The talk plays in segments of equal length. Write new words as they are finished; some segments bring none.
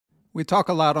We talk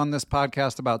a lot on this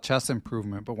podcast about chess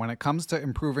improvement, but when it comes to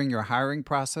improving your hiring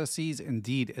processes,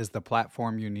 Indeed is the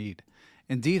platform you need.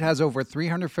 Indeed has over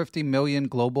 350 million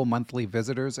global monthly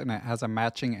visitors, and it has a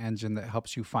matching engine that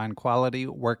helps you find quality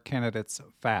work candidates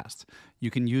fast. You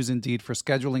can use Indeed for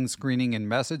scheduling, screening, and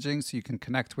messaging so you can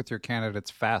connect with your candidates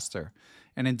faster.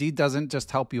 And Indeed doesn't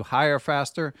just help you hire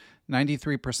faster.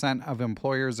 93% of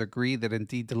employers agree that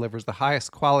Indeed delivers the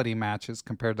highest quality matches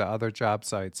compared to other job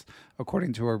sites,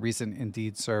 according to a recent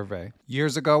Indeed survey.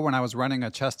 Years ago, when I was running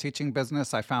a chess teaching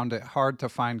business, I found it hard to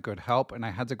find good help, and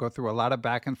I had to go through a lot of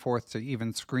back and forth to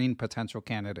even screen potential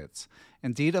candidates.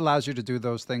 Indeed allows you to do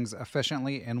those things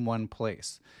efficiently in one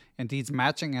place. Indeed's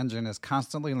matching engine is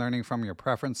constantly learning from your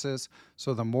preferences,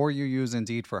 so the more you use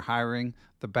Indeed for hiring,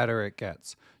 the better it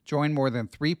gets. Join more than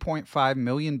 3.5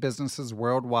 million businesses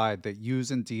worldwide that use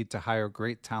Indeed to hire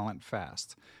great talent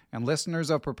fast. And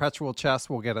listeners of Perpetual Chess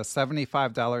will get a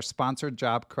 $75 sponsored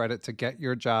job credit to get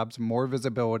your jobs more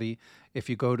visibility if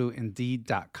you go to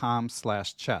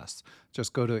Indeed.com/chess.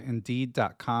 Just go to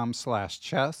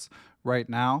Indeed.com/chess right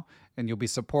now, and you'll be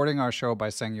supporting our show by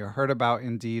saying you heard about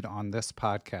Indeed on this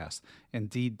podcast.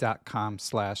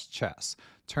 Indeed.com/chess.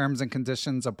 Terms and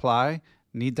conditions apply.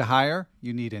 Need to hire?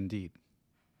 You need Indeed.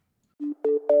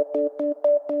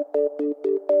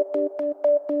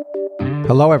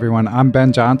 Hello, everyone. I'm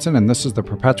Ben Johnson, and this is the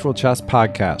Perpetual Chess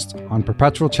Podcast. On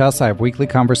Perpetual Chess, I have weekly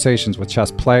conversations with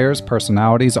chess players,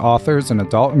 personalities, authors, and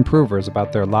adult improvers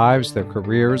about their lives, their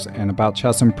careers, and about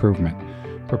chess improvement.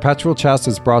 Perpetual Chess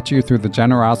is brought to you through the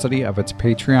generosity of its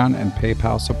Patreon and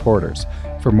PayPal supporters.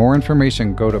 For more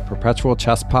information, go to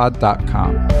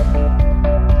perpetualchesspod.com.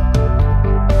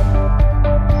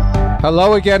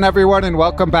 Hello again, everyone, and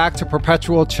welcome back to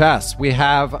Perpetual Chess. We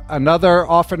have another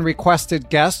often requested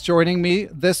guest joining me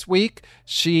this week.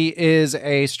 She is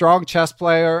a strong chess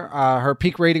player. Her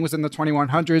peak rating was in the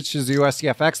 2100s. She's a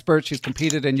USCF expert. She's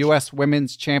competed in U.S.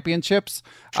 Women's Championships.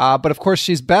 But of course,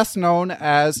 she's best known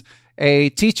as a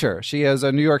teacher. She is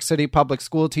a New York City public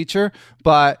school teacher,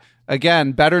 but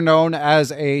again, better known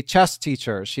as a chess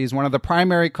teacher. She's one of the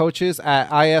primary coaches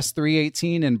at IS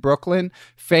 318 in Brooklyn,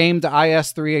 famed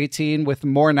IS 318 with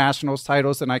more nationals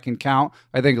titles than I can count.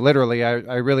 I think literally,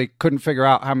 I really couldn't figure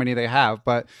out how many they have,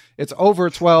 but it's over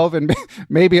 12, and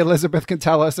maybe Elizabeth can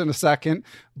tell us in a second.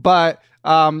 But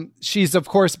she's, of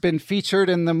course, been featured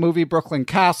in the movie Brooklyn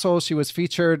Castle. She was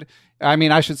featured,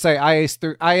 I should say IS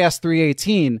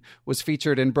 318 was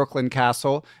featured in Brooklyn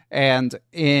Castle and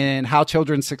in How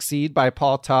Children Succeed by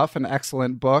Paul Tough, an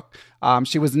excellent book.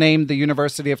 She was named the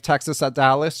University of Texas at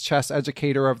Dallas Chess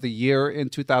Educator of the Year in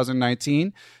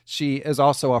 2019. She is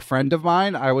also a friend of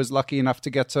mine. I was lucky enough to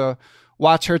get to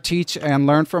watch her teach and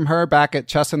learn from her back at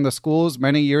Chess in the Schools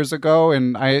many years ago,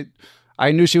 and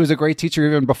I knew she was a great teacher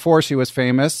even before she was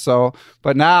famous.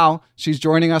 But now she's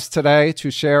joining us today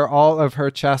to share all of her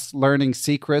chess learning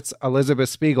secrets. Elizabeth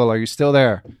Spiegel, are you still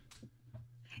there?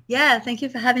 Yeah, thank you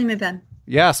for having me, Ben.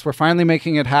 Yes, we're finally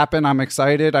making it happen. I'm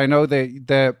excited. I know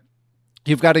that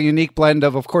you've got a unique blend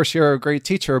of course, you're a great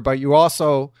teacher, but you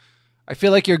also, I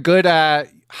feel like you're good at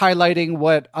highlighting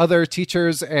what other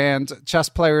teachers and chess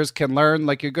players can learn.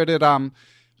 Like you're good at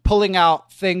pulling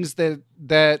out things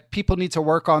that people need to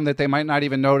work on that they might not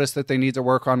even notice that they need to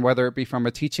work on, whether it be from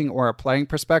a teaching or a playing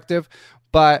perspective.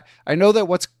 But I know that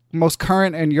what's most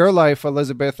current in your life,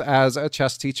 Elizabeth, as a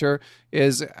chess teacher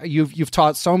is you've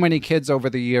taught so many kids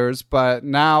over the years, but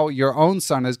now your own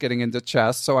son is getting into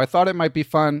chess. So I thought it might be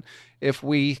fun if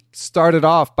we started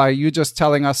off by you just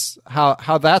telling us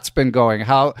how that's been going,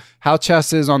 how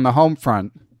chess is on the home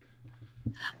front.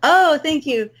 Oh, thank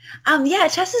you. Yeah,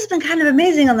 chess has been kind of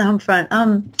amazing on the home front.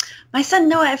 My son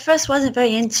Noah at first wasn't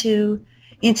very into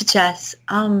chess,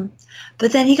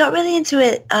 but then he got really into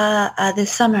it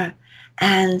this summer,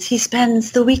 and he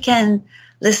spends the weekend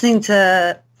listening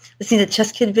to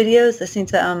Chess Kid videos, listening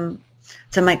to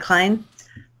Mike Klein,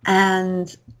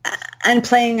 and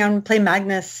playing on Play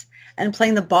Magnus and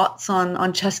playing the bots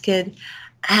on Chess Kid,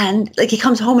 and like he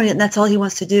comes home and that's all he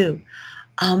wants to do.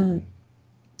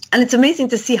 And it's amazing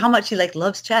to see how much he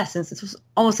loves chess and was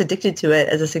almost addicted to it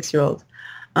as a 6-year-old.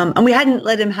 And we hadn't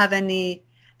let him have any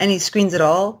screens at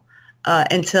all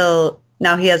until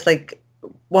now. He has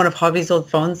one of Harvey's old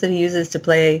phones that he uses to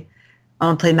play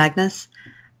Magnus.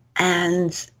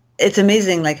 And it's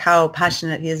amazing how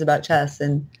passionate he is about chess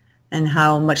and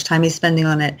how much time he's spending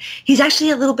on it. He's actually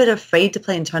a little bit afraid to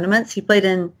play in tournaments. He played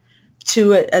in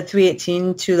 2 at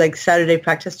 318, 2 Saturday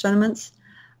practice tournaments.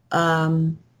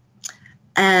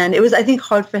 And it was, I think,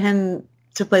 hard for him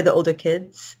to play the older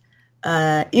kids,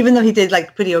 even though he did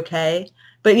pretty okay.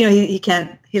 But he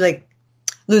can't.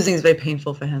 Losing is very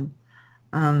painful for him.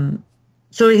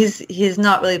 So he's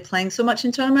not really playing so much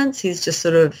in tournaments. He's just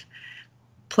sort of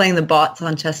playing the bots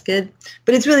on Chess Kid.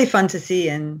 But it's really fun to see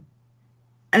and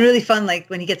really fun, like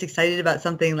when he gets excited about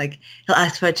something, like he'll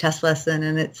ask for a chess lesson,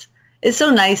 and it's so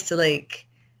nice to like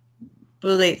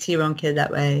relate to your own kid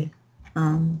that way.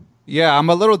 Yeah, I'm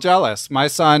a little jealous. My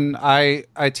son, I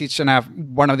teach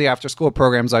one of the after school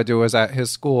programs I do is at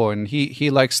his school, and he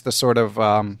likes the sort of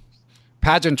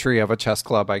pageantry of a chess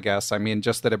club, I guess. I mean,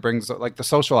 just that it brings like the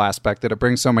social aspect, that it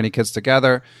brings so many kids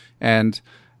together, and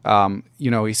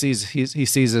he sees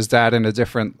his dad in a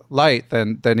different light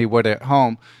than he would at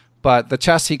home. But the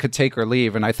chess he could take or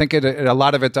leave, and I think a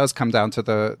lot of it does come down to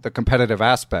the competitive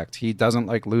aspect. He doesn't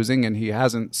like losing, and he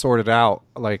hasn't sorted out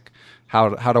like how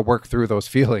to work through those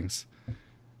feelings.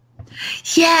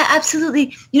 Yeah,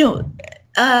 absolutely.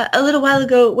 A little while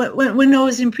ago, when Noah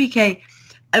was in pre-K,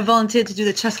 I volunteered to do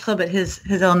the chess club at his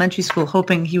elementary school,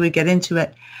 hoping he would get into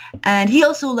it. And he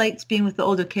also liked being with the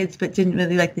older kids, but didn't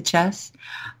really like the chess.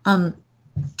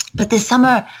 But this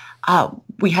summer,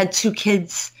 we had 2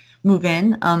 kids move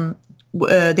in.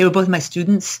 They were both my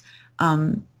students,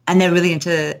 and they're really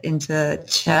into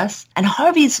chess. And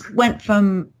Harvey's went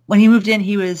from, when he moved in,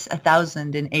 he was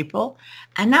 1,000 in April,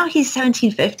 and now he's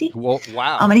 1,750. Well,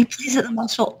 wow! And he plays at the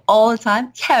Marshall all the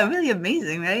time. Yeah, really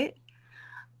amazing, right?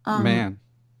 Man,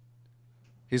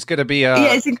 he's gonna be.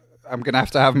 I'm gonna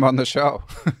have to have him on the show.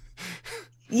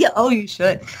 Yeah. Oh, you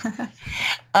should.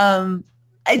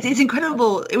 It's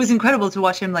incredible. It was incredible to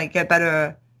watch him like get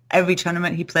better every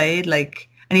tournament he played.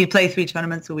 And he'd play 3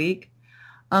 tournaments a week.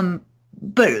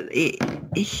 But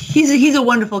he's a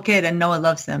wonderful kid, and Noah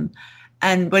loves him.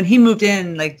 And when he moved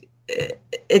in, like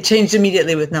it changed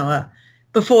immediately with Noah.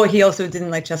 Before, he also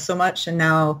didn't like chess so much, and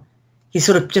now he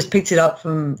sort of just picked it up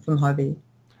from Harvey.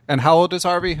 And how old is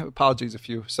Harvey? Apologies if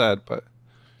you said, but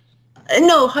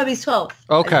no, Harvey's 12.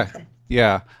 Okay,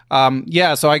 yeah,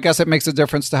 So I guess it makes a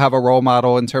difference to have a role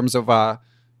model in terms of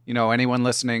anyone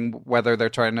listening, whether they're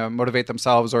trying to motivate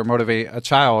themselves or motivate a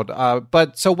child.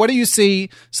 But so what do you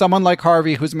see someone like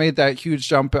Harvey who's made that huge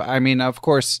jump? I mean, of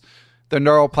course, the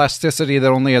neuroplasticity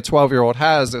that only a 12-year-old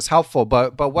has is helpful,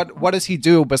 but what does he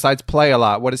do besides play a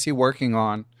lot? What is he working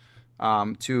on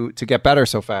to get better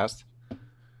so fast?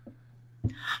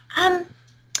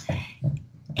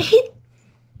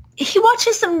 He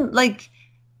watches some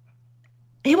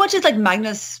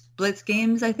Magnus Blitz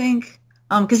games, I think.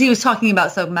 Because he was talking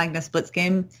about some Magnus Blitz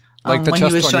game. Like the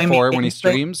Chess24 when he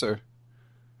streams? Or?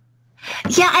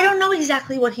 Yeah, I don't know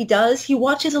exactly what he does. He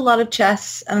watches a lot of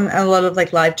chess and a lot of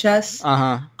live chess.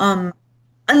 Uh-huh. And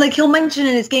he'll mention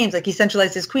in his games, he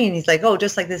centralized his queen. He's like, oh,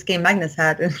 just like this game Magnus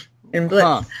had in Blitz.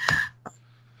 Huh.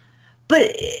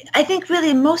 But I think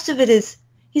really most of it is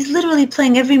he's literally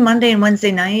playing every Monday and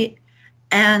Wednesday night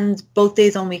and both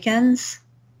days on weekends.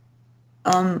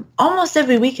 Almost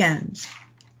every weekend.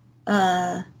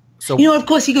 Of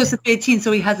course, he goes to 18,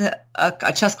 so he has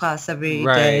a chess class every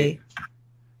day.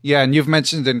 Yeah, and you've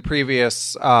mentioned in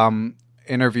previous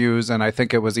interviews, and I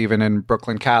think it was even in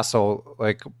Brooklyn Castle,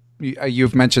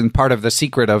 you've mentioned part of the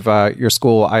secret of your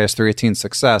school IS318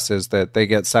 success is that they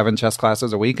get 7 chess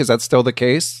classes a week. Is that still the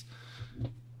case?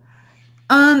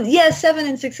 Yeah, 7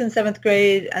 in 6th and 7th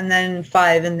grade, and then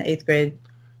 5 in the 8th grade.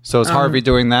 So is Harvey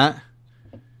doing that?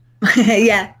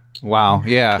 Yeah. Wow.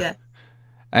 Yeah.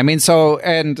 I mean,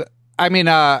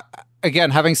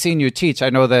 again, having seen you teach, I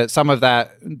know that some of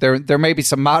that there may be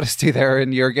some modesty there,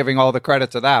 and you're giving all the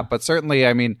credit to that. But certainly,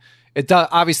 I mean, it does.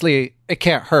 Obviously, it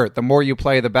can't hurt. The more you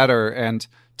play, the better, and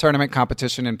tournament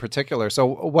competition in particular. So,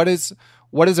 what is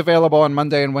available on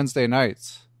Monday and Wednesday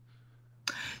nights?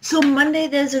 So Monday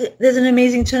there's an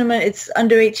amazing tournament. It's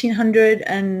under 1800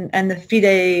 and the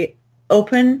FIDE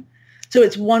Open. So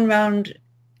it's one round,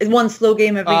 it's one slow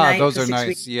game every night. Those are 6 nice.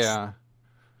 weeks. Yeah.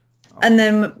 And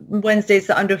then Wednesday's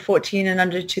the under 14 and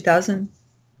under 2000.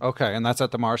 Okay, and that's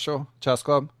at the Marshall Chess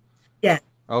Club? Yeah.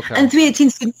 Okay. And 318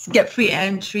 students get free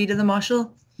entry to the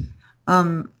Marshall.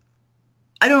 I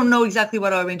don't know exactly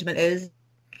what our arrangement is.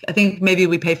 I think maybe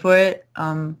we pay for it,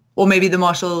 or maybe the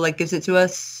Marshall gives it to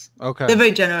us. Okay. They're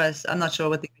very generous. I'm not sure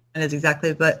what the arrangement is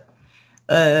exactly, but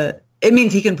it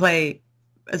means he can play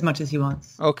as much as he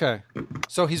wants. Okay.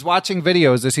 So he's watching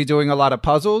videos. Is he doing a lot of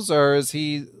puzzles, or is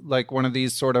he like one of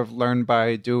these sort of learn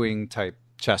by doing type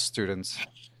chess students?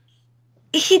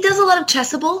 He does a lot of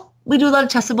Chessable. We do a lot of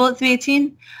Chessable at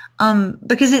 318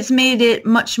 because it's made it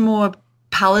much more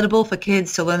palatable for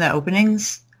kids to learn their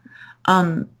openings.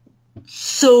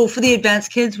 So for the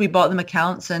advanced kids, we bought them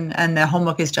accounts and their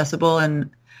homework is Chessable, and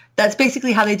that's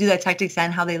basically how they do their tactics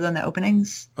and how they learn their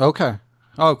openings. Okay.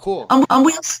 Oh, cool.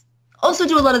 We also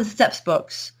do a lot of the steps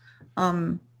books,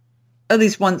 at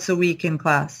least once a week in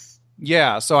class.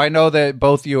 Yeah, so I know that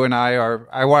both you and I are.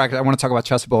 I want to talk about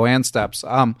Chessable and Steps.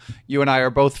 You and I are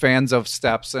both fans of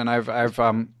Steps, and I've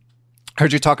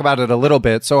heard you talk about it a little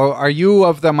bit. So, are you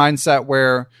of the mindset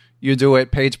where you do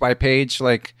it page by page,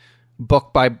 like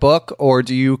book by book, or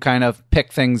do you kind of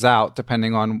pick things out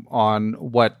depending on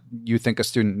what you think a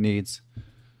student needs?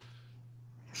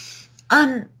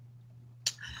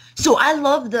 So I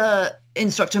love the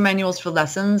instructor manuals for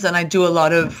lessons, and I do a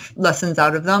lot of lessons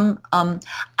out of them.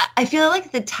 I feel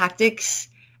like the tactics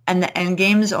and the end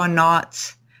games are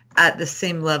not at the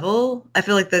same level. I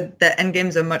feel like the end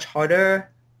games are much harder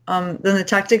than the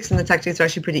tactics, and the tactics are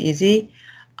actually pretty easy.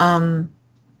 As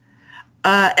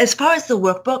far as the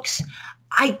workbooks,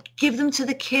 I give them to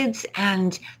the kids,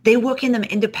 and they work in them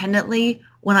independently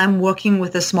when I'm working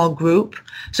with a small group.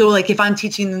 So like if I'm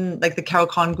teaching them like the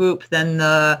Caro-Kann group, then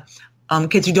the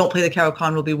kids who don't play the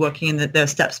Caro-Kann will be working in their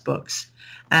steps books.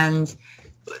 And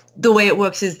the way it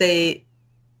works is I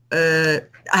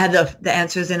have the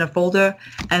answers in a folder,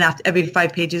 and after every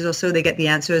 5 pages or so, they get the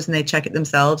answers and they check it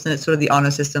themselves. And it's sort of the honor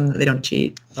system that they don't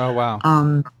cheat. Oh,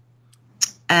 wow.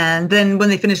 And then when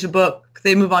they finish the book,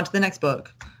 they move on to the next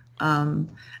book. And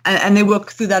they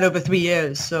work through that over 3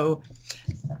 years. So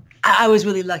I was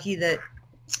really lucky that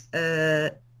I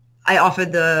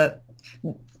offered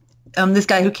this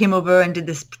guy who came over and did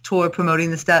this tour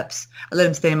promoting the steps. I let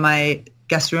him stay in my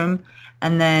guest room.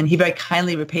 And then he very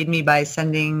kindly repaid me by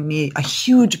sending me a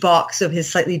huge box of his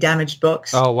slightly damaged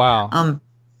books. Oh, wow.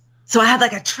 So I had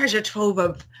like a treasure trove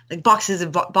of like boxes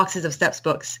of steps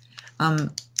books,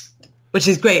 which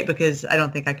is great because I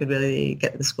don't think I could really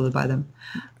get the school to buy them.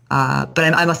 But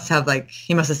I must have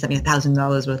he must have sent me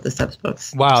 $1,000 worth of steps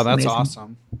books. Wow, that's amazing.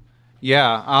 Awesome.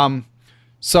 Yeah.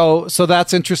 So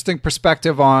that's interesting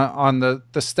perspective on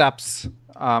the steps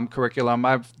curriculum.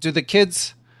 Are the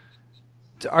kids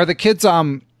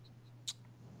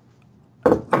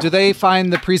do they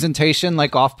find the presentation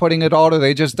like off-putting at all? Do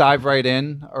they just dive right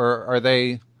in, or are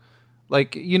they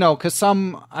because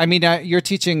you're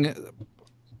teaching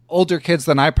older kids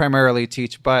than I primarily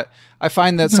teach, but I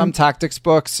find that some tactics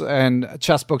books and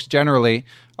chess books generally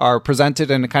are presented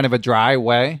in a kind of a dry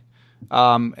way.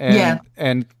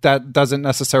 And that doesn't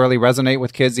necessarily resonate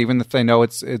with kids, even if they know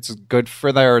it's good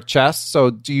for their chess. So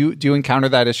do you encounter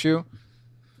that issue?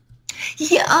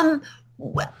 Yeah,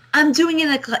 I'm doing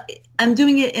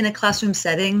it in a classroom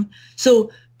setting. So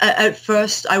at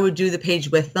first I would do the page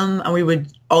with them, and we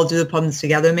would all do the problems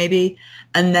together maybe.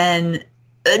 And then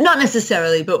not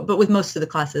necessarily, but with most of the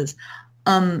classes.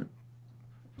 And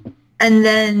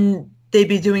then they'd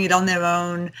be doing it on their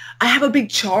own. I have a big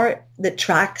chart that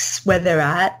tracks where they're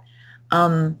at.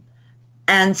 And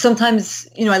sometimes,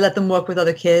 I let them work with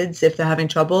other kids if they're having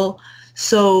trouble.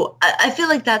 So I feel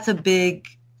like that's a big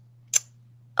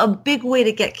way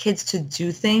to get kids to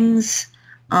do things.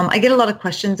 I get a lot of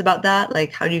questions about that,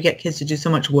 like how do you get kids to do so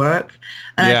much work?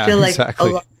 And I feel like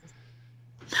exactly.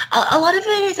 A lot of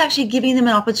it is actually giving them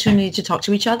an opportunity to talk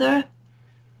to each other.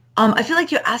 I feel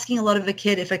like you're asking a lot of a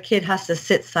kid if a kid has to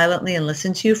sit silently and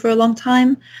listen to you for a long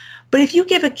time. But if you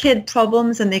give a kid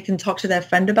problems and they can talk to their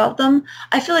friend about them,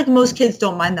 I feel like most kids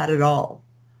don't mind that at all.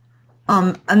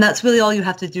 And that's really all you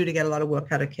have to do to get a lot of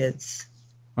work out of kids.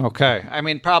 Okay. I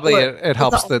mean, probably it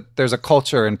helps that there's a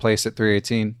culture in place at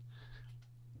 318,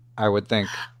 I would think.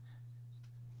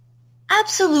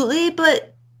 Absolutely.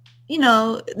 But,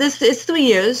 it's 3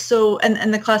 years. So,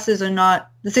 and the classes are not,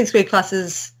 the 6th grade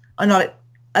classes are not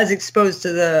as exposed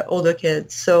to the older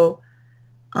kids. So,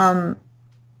 yeah,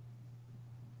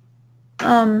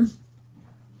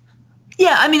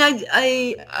 I mean,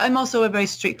 I'm also a very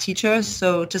strict teacher.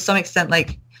 So to some extent,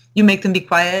 you make them be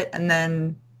quiet and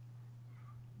then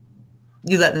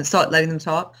you start letting them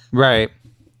talk. Right.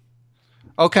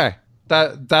 Okay.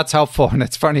 That's helpful. And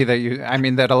it's funny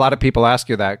that that a lot of people ask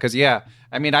you that. Cause I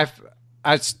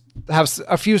have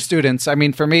a few students. I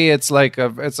mean, for me,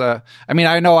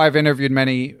 I know I've interviewed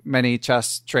many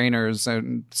chess trainers,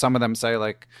 and some of them say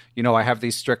I have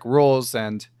these strict rules,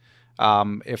 and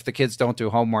if the kids don't do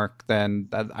homework, then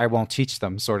I won't teach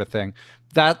them, sort of thing.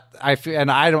 That I feel,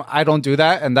 and I don't do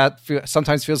that. And that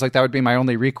sometimes feels like that would be my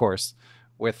only recourse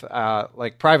with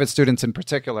private students in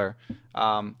particular.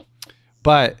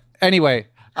 But anyway,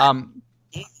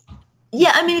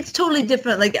 yeah, I mean, it's totally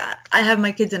different. I have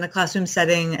my kids in a classroom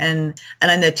setting, and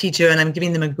I'm their teacher, and I'm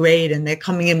giving them a grade, and they're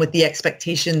coming in with the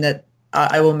expectation that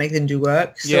I will make them do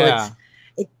work. So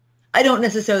I don't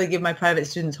necessarily give my private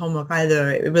students homework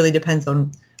either. It really depends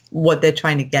on what they're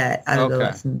trying to get out of the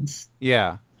lessons.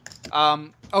 Yeah.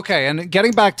 Okay, and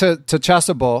getting back to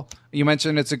Chessable, you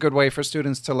mentioned it's a good way for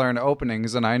students to learn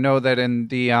openings, and I know that in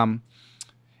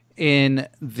in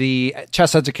the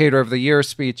Chess Educator of the Year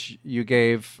speech you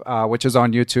gave, which is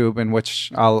on YouTube and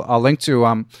which I'll link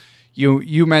to,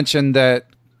 you mentioned that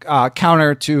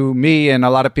counter to me and a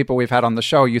lot of people we've had on the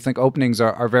show, you think openings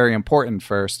are very important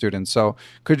for students. So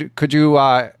could you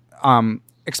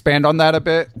expand on that a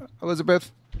bit,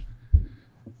 Elizabeth?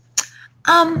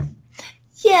 Yeah,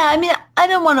 I mean, I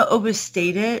don't want to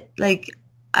overstate it. Like,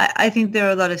 I think there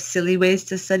are a lot of silly ways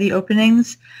to study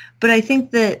openings, but I think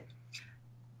that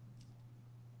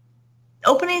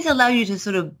openings allow you to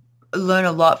sort of learn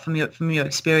a lot from your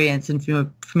experience and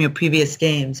from your previous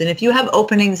games. And if you have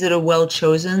openings that are well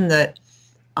chosen, that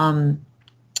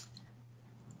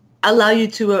allow you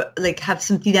to like have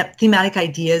some thematic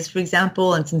ideas, for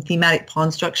example, and some thematic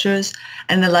pawn structures,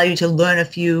 and allow you to learn a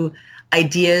few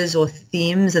ideas or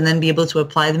themes and then be able to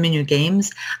apply them in your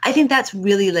games, I think that's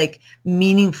really like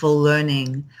meaningful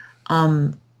learning.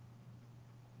 So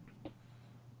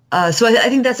I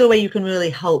think that's a way you can really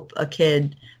help a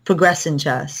kid progress in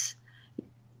chess.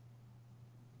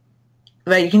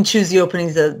 Right, you can choose the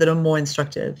openings that are more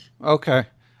instructive. Okay.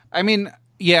 I mean,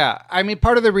 yeah. I mean,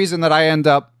 part of the reason that I end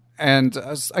up, and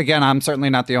again, I'm certainly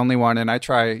not the only one, and I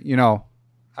try,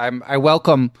 I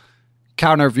welcome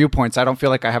counter viewpoints. I don't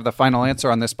feel like I have the final answer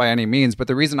on this by any means, but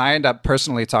the reason I end up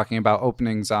personally talking about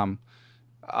openings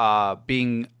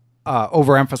being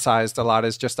overemphasized a lot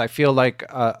is just I feel like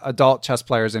adult chess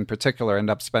players in particular end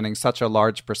up spending such a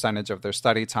large percentage of their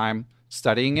study time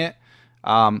studying it.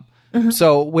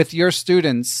 So with your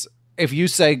students, if you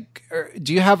say,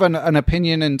 do you have an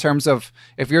opinion in terms of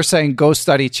if you're saying go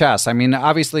study chess? I mean,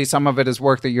 obviously some of it is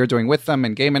work that you're doing with them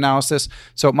and game analysis,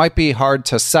 so it might be hard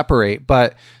to separate,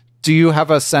 but do you have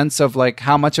a sense of like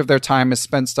how much of their time is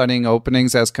spent studying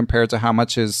openings as compared to how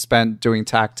much is spent doing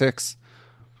tactics?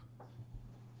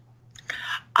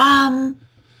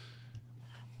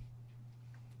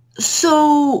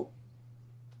 So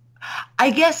I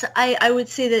guess I would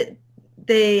say that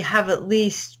they have at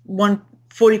least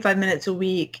 45 minutes a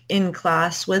week in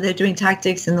class where they're doing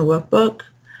tactics in the workbook.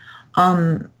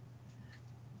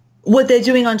 What they're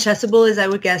doing on Chessable is, I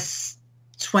would guess,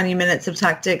 20 minutes of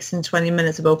tactics and 20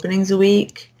 minutes of openings a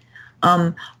week.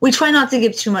 We try not to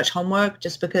give too much homework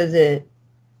just because it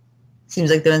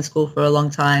seems like they're in school for a long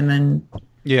time, and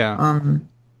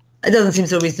it doesn't seem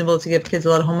so reasonable to give kids a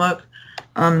lot of homework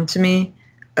to me,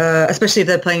 especially if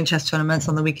they're playing chess tournaments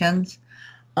on the weekends.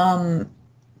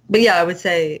 But yeah, I would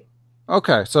say.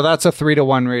 Okay, so that's a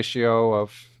 3-to-1 ratio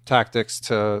of tactics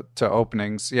to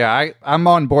openings. Yeah, I'm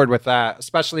on board with that,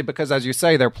 especially because, as you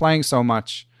say, they're playing so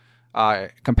much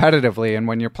competitively, and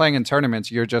when you're playing in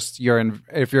tournaments, if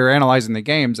you're analyzing the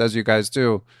games as you guys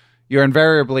do, you're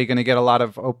invariably going to get a lot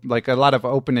of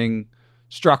opening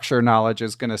structure knowledge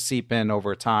is going to seep in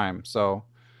over time. So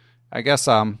I guess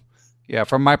from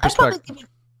my perspective,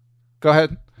 go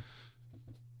ahead.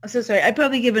 I'm so sorry. I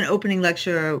probably give an opening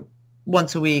lecture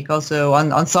once a week, also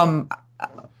on some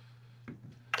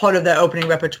part of the opening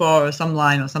repertoire or some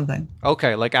line or something.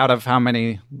 Okay, like out of how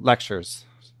many lectures?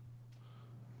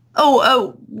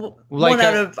 One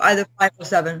out of either 5 or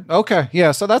 7. Okay,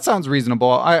 yeah, so that sounds reasonable.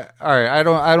 All right.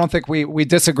 I don't think we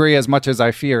disagree as much as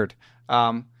I feared.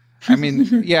 I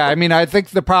mean, yeah, I mean, I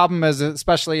think the problem is,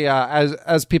 especially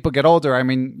as people get older. I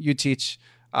mean, you teach,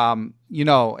 and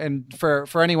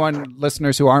for anyone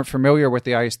listeners who aren't familiar with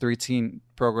the IS-3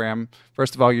 program,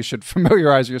 first of all, you should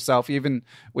familiarize yourself. Even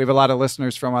we have a lot of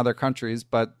listeners from other countries,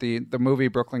 but the movie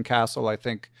Brooklyn Castle, I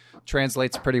think,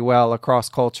 translates pretty well across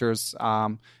cultures,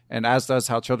 and as does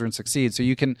How Children Succeed. So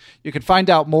you can find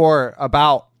out more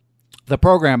about the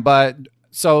program. But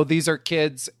so these are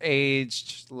kids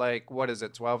aged like, what is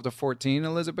it, 12 to 14,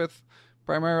 Elizabeth,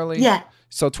 primarily? Yeah.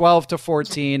 So 12 to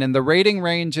 14, and the rating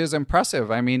range is impressive.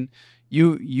 I mean,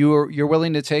 you're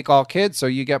willing to take all kids, so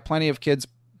you get plenty of kids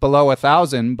below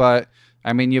 1,000. But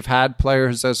I mean, you've had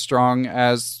players as strong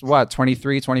as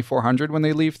 2,400 when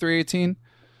they leave 318.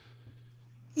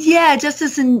 Yeah,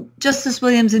 Justice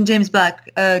Williams and James Black.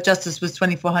 Justice was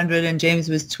 2,400 and James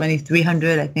was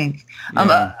 2,300, I think.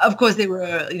 Of course, they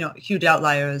were huge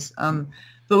outliers.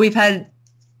 But we've had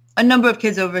a number of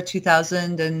kids over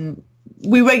 2,000, and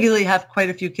we regularly have quite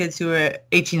a few kids who are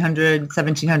 1,800,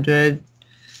 1,700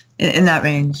 in that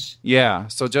range. Yeah,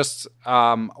 so just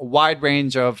a wide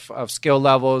range of skill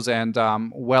levels and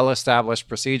well-established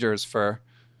procedures for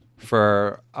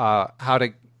how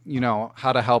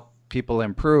to help people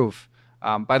improve.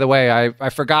 By the way, I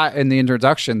forgot in the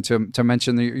introduction to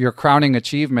mention your crowning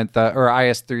achievement, or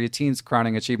IS-318's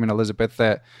crowning achievement, Elizabeth,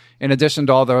 that in addition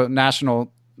to all the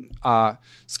national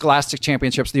scholastic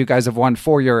championships that you guys have won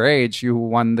for your age, you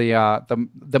won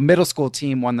the middle school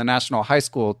team won the national high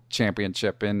school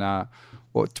championship in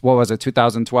what was it,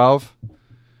 2012?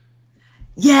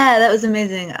 Yeah, that was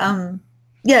amazing.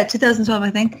 Yeah, 2012, I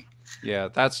think. Yeah,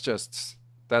 that's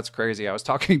crazy. I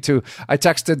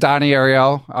texted Donnie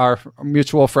Ariel, our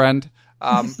mutual friend.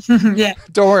 Yeah.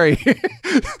 Don't worry.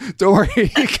 Don't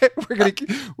worry.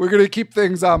 We're gonna keep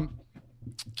things on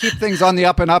the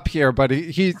up and up here. But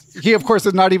he of course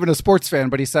is not even a sports fan,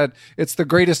 but he said it's the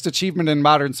greatest achievement in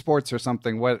modern sports or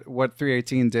something. What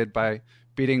 318 did by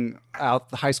beating out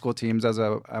the high school teams as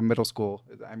a middle school,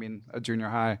 a junior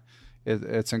high,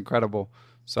 it's incredible.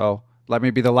 So let me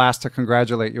be the last to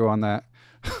congratulate you on that.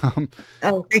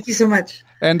 Oh, thank you so much.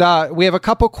 And we have a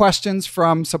couple questions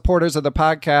from supporters of the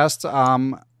podcast.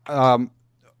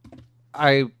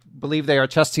 I believe they are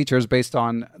chess teachers based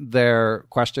on their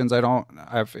questions. I've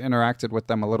interacted with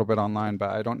them a little bit online,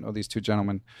 but I don't know these two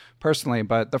gentlemen personally.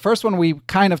 But the first one we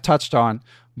kind of touched on,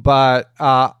 but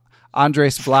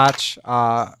Andres Blach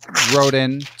wrote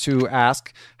in to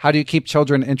ask, how do you keep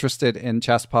children interested in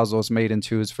chess puzzles made in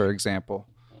twos, for example?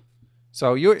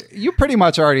 So you pretty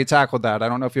much already tackled that. I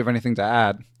don't know if you have anything to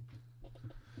add.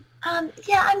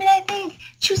 Yeah, I think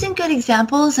choosing good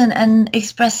examples and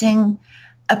expressing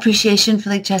appreciation for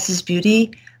like chess's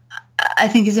beauty, I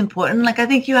think is important. Like, I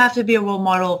think you have to be a role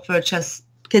model for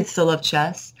kids to love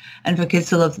chess and for kids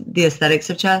to love the aesthetics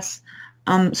of chess.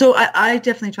 So I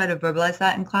definitely try to verbalize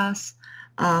that in class.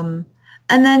 And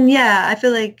then, yeah, I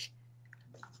feel like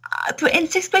in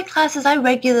sixth grade classes, I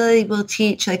regularly will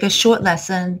teach like a short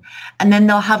lesson, and then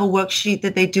they'll have a worksheet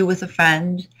that they do with a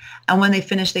friend. And when they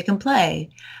finish, they can play.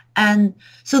 And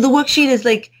so the worksheet is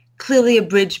like clearly a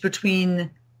bridge between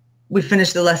we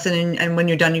finish the lesson and when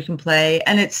you're done, you can play.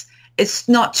 And it's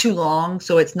not too long,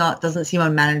 so doesn't seem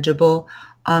unmanageable.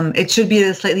 It should be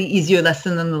a slightly easier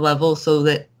lesson than the level so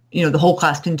that, the whole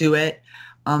class can do it.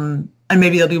 And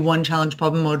maybe there'll be one challenge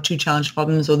problem or two challenge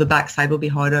problems, or the backside will be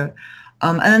harder.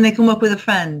 And then they can work with a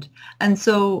friend. And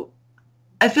so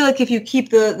I feel like if you keep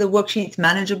the worksheets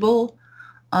manageable,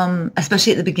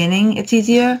 especially at the beginning, it's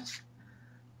easier.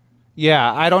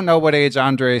 Yeah, I don't know what age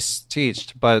Andres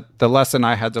taught, but the lesson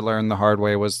I had to learn the hard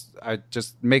way was I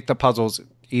just make the puzzles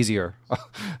easier.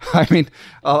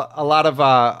 A lot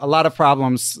of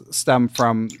problems stem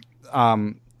from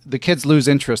the kids lose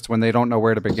interest when they don't know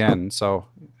where to begin. So,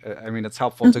 it's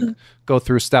helpful to go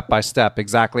through step by step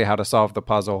exactly how to solve the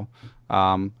puzzle.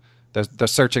 The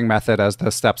searching method, as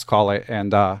the steps call it,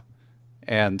 and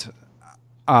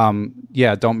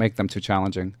don't make them too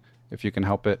challenging if you can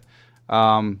help it.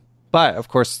 But of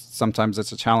course, sometimes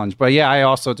it's a challenge. But yeah, I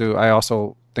also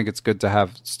think it's good to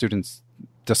have students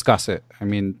discuss it.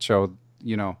 Show,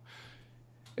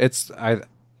 it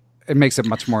makes it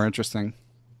much more interesting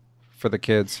for the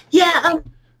kids. Yeah.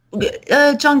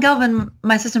 John Galvin,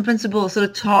 my assistant principal, sort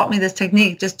of taught me this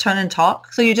technique, just turn and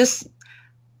talk. So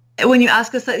when you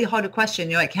ask a slightly harder question,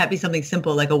 it can't be something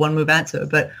simple like a one-move answer.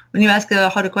 But when you ask a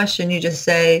harder question, you just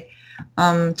say,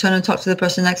 turn and talk to the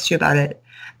person next to you about it.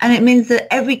 And it means that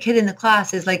every kid in the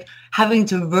class is like having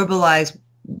to verbalize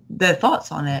their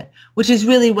thoughts on it, which is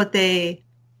really what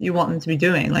you want them to be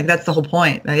doing. Like, that's the whole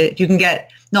point, right? If you can get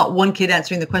not one kid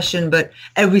answering the question, but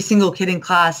every single kid in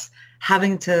class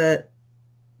having to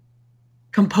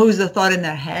compose the thought in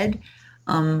their head,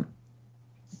 then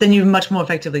you've much more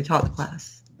effectively taught the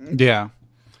class. Yeah.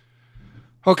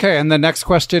 Okay, and the next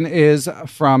question is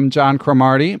from John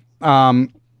Cromarty.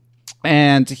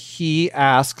 And he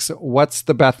asks, what's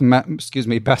the best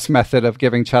method of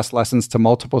giving chess lessons to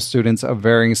multiple students of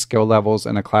varying skill levels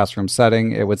in a classroom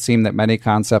setting? It would seem that many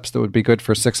concepts that would be good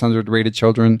for 600 rated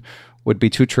children would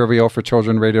be too trivial for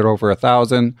children rated over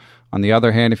 1,000. On the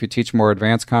other hand, if you teach more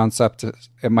advanced concepts,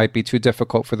 it might be too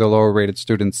difficult for the lower rated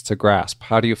students to grasp.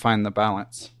 How do you find the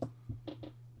balance?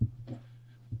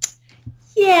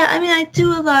 Yeah, I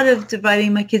do a lot of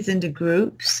dividing my kids into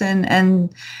groups,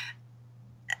 and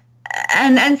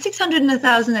 600 and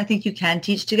 1,000, I think you can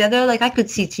teach together. Like, I could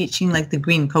see teaching like the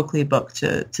Green Coakley book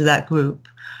to that group,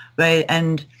 right?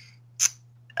 And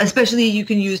especially you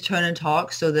can use turn and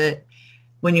talk so that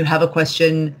when you have a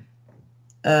question,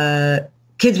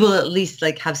 kids will at least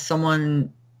like have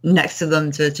someone next to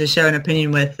them to share an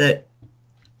opinion with that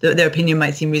their opinion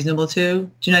might seem reasonable to.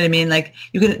 Do you know what I mean? Like,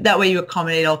 that way you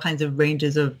accommodate all kinds of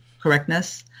ranges of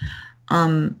correctness.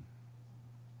 I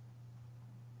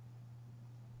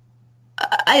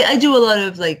do a lot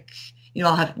of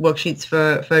I'll have worksheets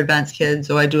for advanced kids,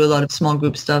 or I do a lot of small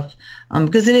group stuff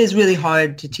because it is really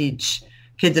hard to teach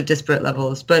kids of disparate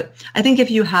levels. But I think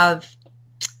if you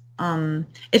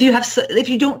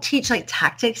don't teach like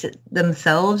tactics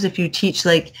themselves, if you teach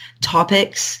like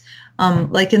topics,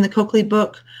 like in the Coakley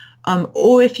book,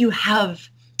 or if you have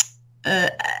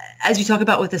as you talk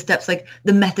about with the steps, like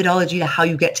the methodology to how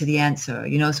you get to the answer,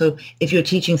 so if you're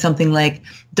teaching something like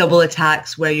double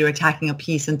attacks where you're attacking a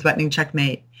piece and threatening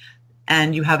checkmate,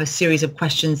 and you have a series of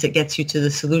questions that gets you to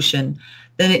the solution,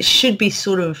 then it should be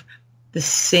sort of the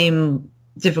same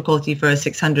difficulty for a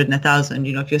 600 and 1,000.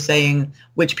 If you're saying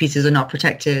which pieces are not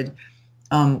protected,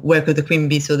 where could the queen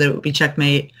be so that it would be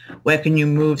checkmate? Where can you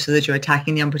move so that you're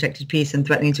attacking the unprotected piece and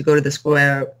threatening to go to the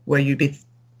square where you'd be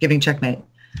giving checkmate?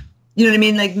 You know what I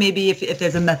mean? Like maybe if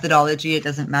there's a methodology, it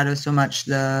doesn't matter so much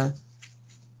the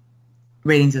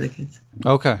ratings of the kids.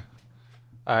 Okay.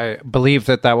 I believe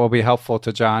that will be helpful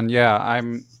to John. Yeah,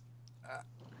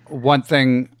 one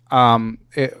thing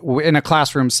in a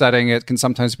classroom setting, it can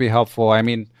sometimes be helpful. I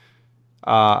mean,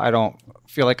 I don't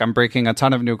feel like I'm breaking a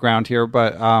ton of new ground here,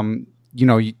 but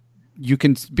you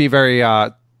can be very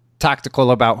tactical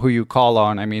about who you call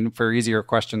on. I mean, for easier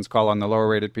questions, call on the lower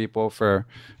rated people or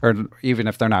even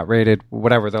if they're not rated,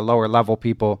 whatever, the lower level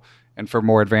people. And for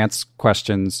more advanced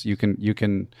questions, you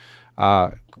can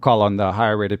call on the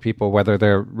higher rated people, whether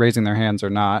they're raising their hands or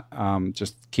not.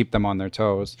 Just keep them on their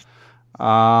toes.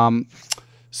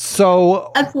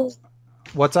 So absolutely.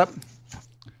 What's up?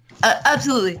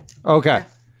 Absolutely. Okay.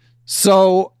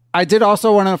 So I did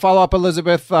also want to follow up,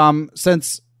 Elizabeth,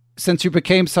 since you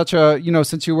became such a,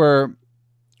 since you were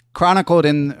chronicled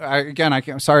in, again,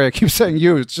 I'm sorry, I keep saying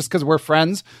you, it's just because we're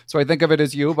friends. So I think of it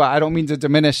as you, but I don't mean to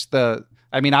diminish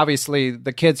obviously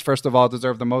the kids, first of all,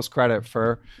 deserve the most credit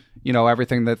for,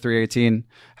 everything that 318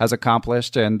 has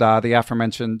accomplished. And the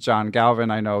aforementioned John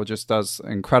Galvin, I know, just does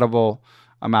incredible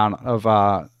amount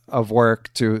of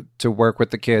work to work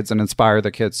with the kids and inspire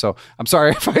the kids. So I'm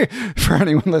sorry for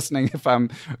anyone listening, if I'm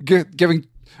giving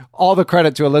all the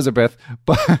credit to Elizabeth,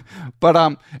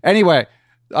 but anyway,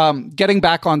 getting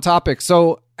back on topic.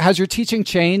 So has your teaching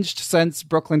changed since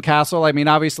Brooklyn Castle? I mean,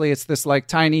 obviously it's this like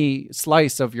tiny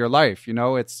slice of your life,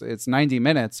 it's 90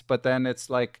 minutes, but then it's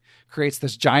like creates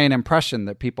this giant impression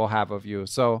that people have of you.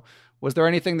 So was there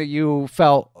anything that you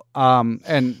felt,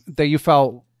 and that you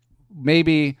felt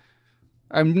maybe,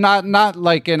 not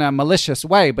like in a malicious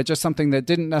way, but just something that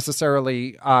didn't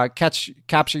necessarily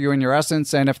capture you in your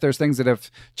essence? And if there's things that have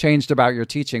changed about your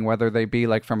teaching, whether they be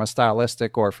like from a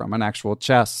stylistic or from an actual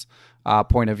chess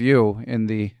point of view in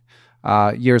the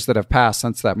years that have passed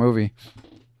since that movie.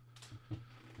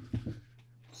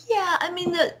 Yeah, I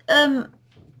mean,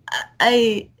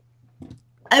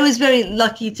 I was very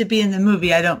lucky to be in the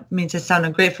movie. I don't mean to sound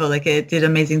ungrateful. Like it did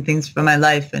amazing things for my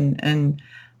life and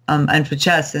for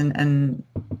chess, and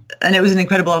it was an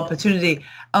incredible opportunity.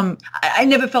 I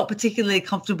never felt particularly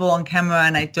comfortable on camera,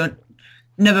 and I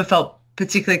never felt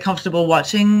particularly comfortable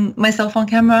watching myself on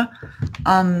camera.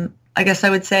 I guess I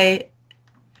would say,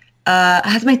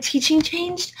 has my teaching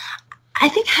changed? I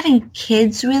think having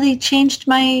kids really changed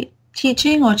my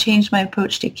teaching or changed my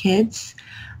approach to kids,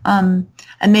 and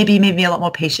maybe made me a lot more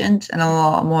patient and a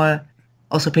lot more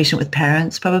also patient with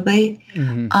parents, probably.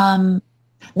 Mm-hmm.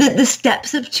 The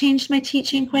steps have changed my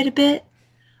teaching quite a bit.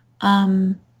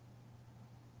 How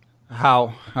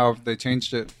have they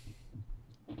changed it?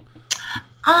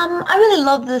 I really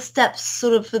love the steps,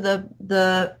 sort of for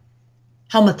the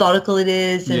how methodical it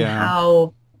is and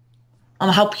how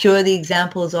pure the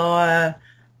examples are.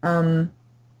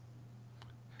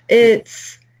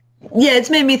 It's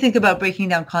made me think about breaking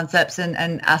down concepts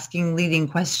and asking leading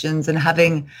questions and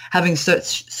having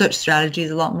search strategies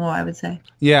a lot more, I would say.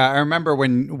 Yeah, I remember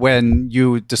when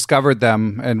you discovered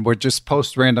them and would just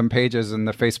post random pages in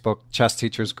the Facebook chess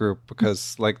teachers group,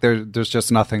 because like there's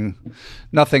just nothing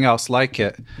else like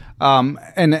it.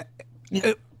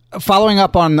 Following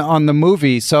up on the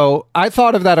movie, so I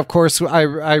thought of that, of course. I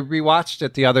rewatched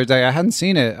it the other day. I hadn't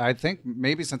seen it, I think,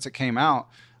 maybe since it came out.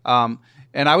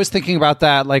 And I was thinking about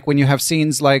that, like when you have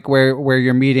scenes like where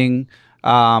you're meeting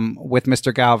with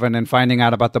Mr. Galvin and finding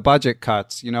out about the budget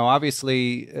cuts.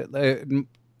 Obviously,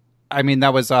 I mean,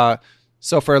 that was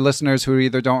so for listeners who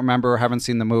either don't remember or haven't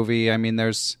seen the movie. I mean,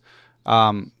 there's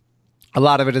a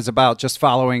lot of it is about just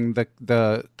following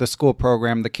the school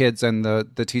program, the kids and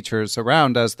the teachers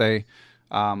around as they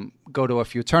go to a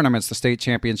few tournaments, the state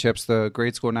championships, the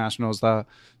grade school nationals, the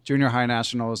junior high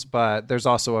nationals. But there's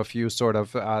also a few sort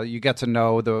of, you get to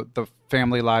know the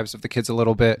family lives of the kids a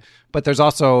little bit. But there's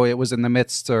also, it was in the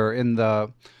midst or in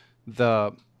the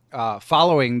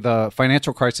following the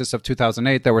financial crisis of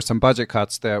 2008, there were some budget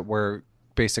cuts that were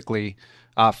basically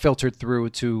filtered through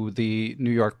to the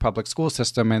New York public school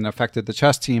system and affected the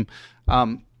chess team.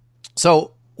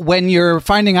 So when you're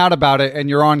finding out about it and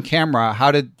you're on camera,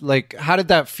 how did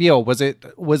that feel? Was it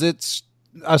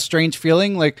a strange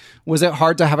feeling? Like, was it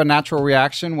hard to have a natural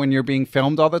reaction when you're being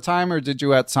filmed all the time, or did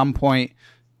you at some point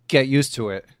get used to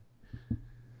it?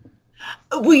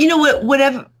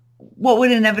 Well, what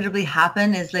would inevitably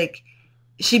happen is like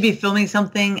she'd be filming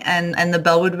something and the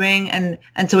bell would ring and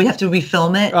so we have to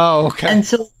refilm it. Oh, okay. And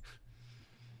so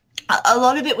a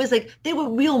lot of it was like they were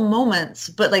real moments,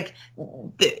 but like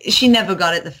she never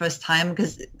got it the first time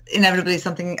because inevitably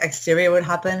something exterior would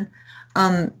happen.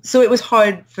 So it was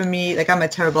hard for me. Like I'm a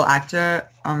terrible actor.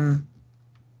 And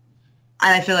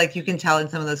I feel like you can tell in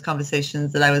some of those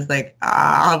conversations that I was like,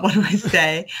 what do I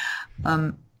say?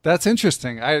 That's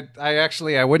interesting.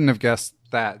 I wouldn't have guessed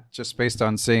that just based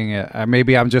on seeing it.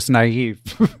 Maybe I'm just naive,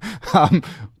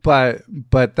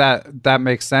 but that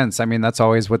makes sense. I mean, that's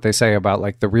always what they say about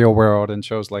like the real world and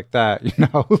shows like that.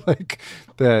 Like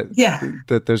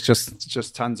that there's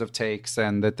just tons of takes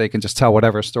and that they can just tell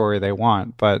whatever story they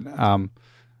want. But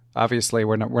obviously,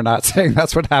 we're not saying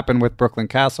that's what happened with Brooklyn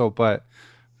Castle. But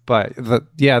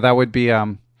that would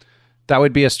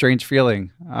be a strange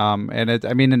feeling. And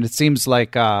it seems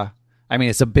like,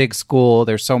 it's a big school.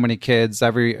 There's so many kids.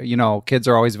 Kids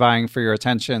are always vying for your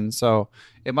attention. So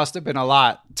it must have been a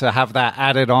lot to have that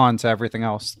added on to everything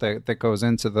else that goes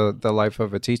into the life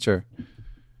of a teacher.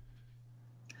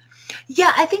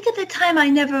 Yeah, I think at the time I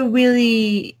never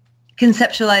really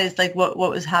conceptualized like what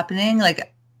was happening.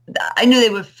 Like I knew they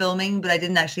were filming, but I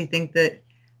didn't actually think that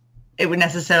it would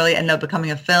necessarily end up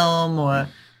becoming a film or,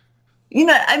 I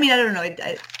don't know.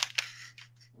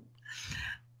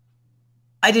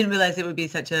 I didn't realize it would be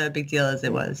such a big deal as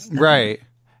it was. Right.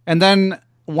 And then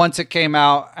once it came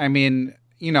out,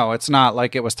 it's not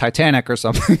like it was Titanic or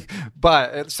something,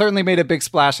 but it certainly made a big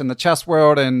splash in the chess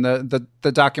world, and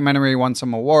the documentary won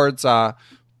some awards.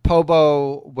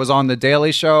 Pobo was on The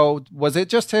Daily Show. Was it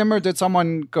just him or did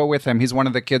someone go with him? He's one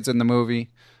of the kids in the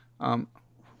movie.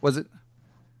 Was it?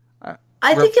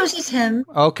 I think it was just him.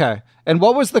 Okay. And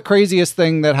what was the craziest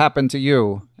thing that happened to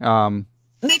you?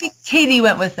 Maybe Katie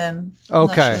went with him.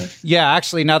 Okay. Sure. Yeah,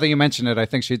 actually, now that you mention it, I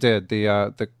think she did.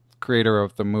 The creator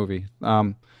of the movie.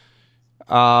 I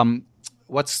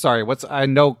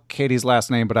know Katie's last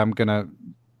name, but I'm gonna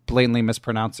blatantly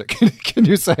mispronounce it. Can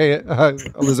you say it,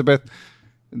 Elizabeth?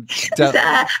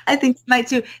 I think it might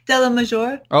too. Della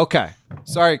Major. Okay.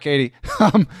 Sorry, Katie.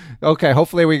 Okay.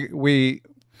 Hopefully we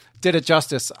did it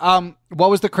justice. What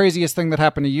was the craziest thing that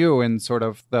happened to you in sort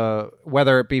of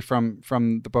whether it be from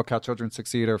the book How Children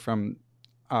Succeed or from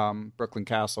Brooklyn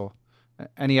Castle?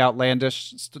 Any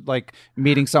outlandish, like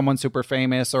meeting someone super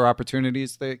famous or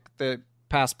opportunities that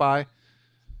pass by?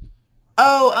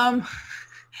 Oh,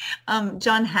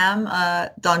 John Hamm,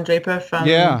 Don Draper from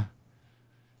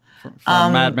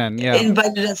Mad Men. Yeah,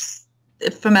 invited us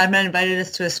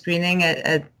to a screening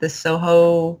at the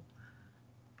Soho.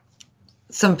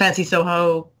 Some fancy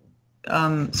Soho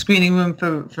screening room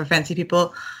for fancy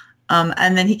people.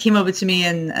 And then he came over to me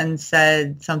and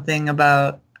said something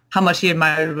about how much he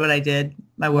admired what I did,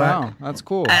 my work. Wow, that's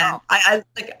cool. And I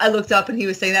looked up and he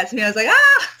was saying that to me. I was like,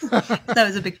 So I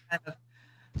was a big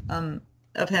fan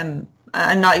of him.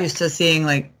 I'm not used to seeing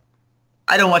I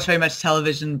don't watch very much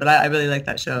television, but I really like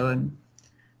that show. And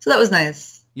so that was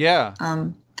nice. Yeah.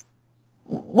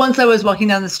 Once I was walking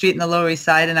down the street in the Lower East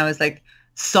Side and I was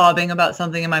sobbing about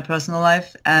something in my personal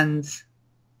life, and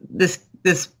this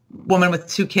woman with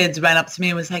 2 kids ran up to me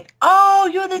and was like, "Oh,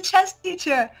 you're the chess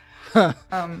teacher."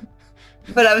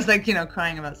 But I was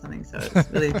crying about something, so it's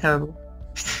really terrible.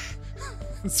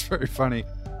 It's very funny.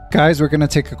 Guys, we're going to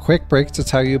take a quick break to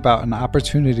tell you about an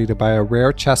opportunity to buy a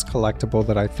rare chess collectible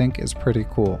that I think is pretty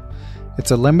cool.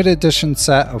 It's a limited edition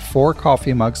set of 4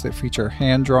 coffee mugs that feature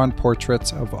hand-drawn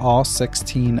portraits of all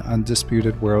 16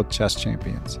 undisputed world chess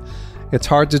champions. It's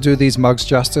hard to do these mugs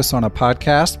justice on a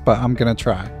podcast, but I'm going to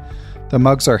try. The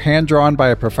mugs are hand-drawn by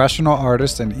a professional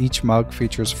artist, and each mug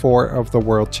features 4 of the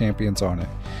world champions on it.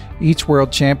 Each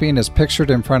world champion is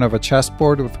pictured in front of a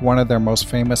chessboard with one of their most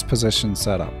famous positions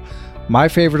set up. My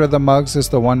favorite of the mugs is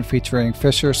the one featuring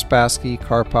Fischer, Spassky,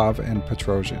 Karpov, and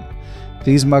Petrosian.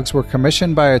 These mugs were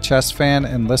commissioned by a chess fan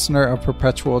and listener of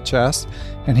Perpetual Chess,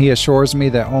 and he assures me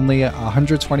that only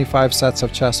 125 sets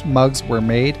of chess mugs were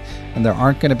made, and there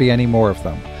aren't going to be any more of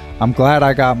them. I'm glad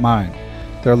I got mine.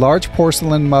 They're large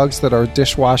porcelain mugs that are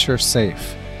dishwasher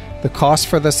safe. The cost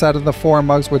for the set of the 4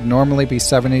 mugs would normally be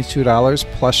 $72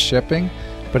 plus shipping,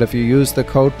 but if you use the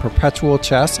code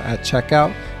PerpetualChess at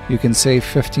checkout, you can save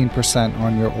 15%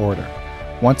 on your order.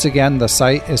 Once again, the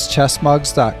site is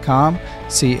chessmugs.com,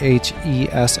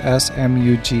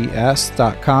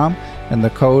 chessmugs.com, and the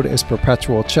code is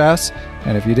Perpetual Chess.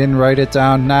 And if you didn't write it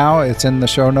down now, it's in the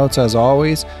show notes as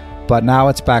always. But now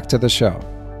it's back to the show.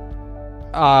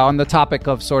 On the topic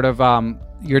of sort of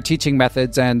your teaching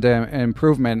methods and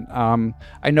improvement,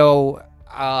 I know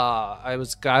it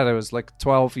was like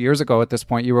 12 years ago at this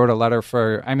point. You wrote a letter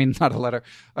not a letter,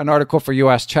 an article for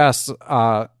US Chess,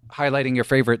 highlighting your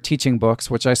favorite teaching books,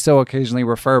 which I still occasionally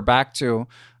refer back to.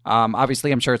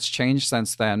 Obviously, I'm sure it's changed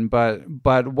since then, but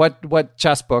what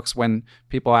chess books, when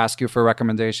people ask you for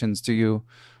recommendations, do you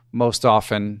most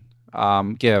often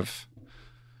give?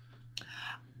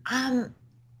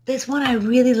 There's one I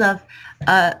really love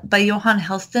by Johan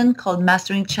Helston called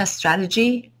Mastering Chess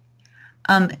Strategy.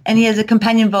 And he has a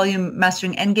companion volume,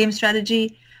 Mastering Endgame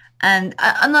Strategy. And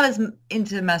I'm not as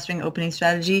into Mastering Opening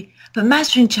Strategy, but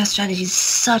Mastering Chess Strategy is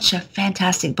such a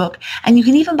fantastic book. And you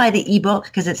can even buy the ebook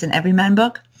because it's an everyman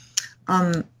book.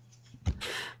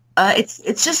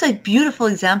 It's just like beautiful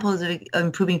examples of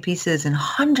improving pieces and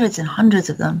hundreds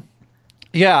of them.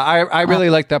 Yeah, I really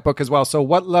like that book as well. So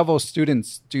what level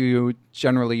students do you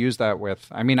generally use that with?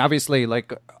 I mean, obviously,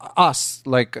 like us,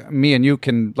 like me and you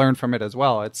can learn from it as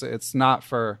well. It's not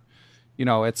for,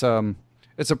 it's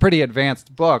a pretty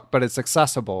advanced book, but it's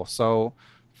accessible. So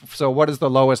what is the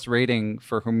lowest rating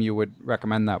for whom you would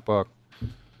recommend that book?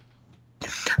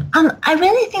 I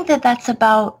really think that that's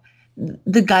about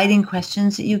the guiding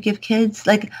questions that you give kids.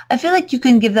 Like, I feel like you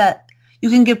can give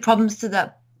problems to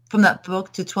that from that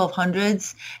book to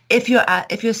 1200s if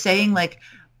you're saying like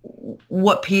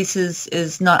what piece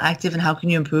is not active and how can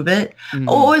you improve it,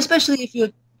 or especially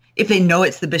if they know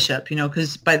it's the bishop,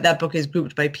 because by that book is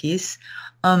grouped by piece.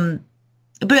 But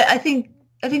I think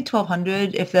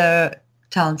 1200 if they're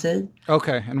talented.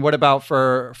 Okay, and what about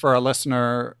for a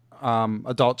listener,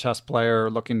 adult chess player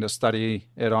looking to study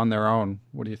it on their own?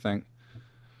 What do you think?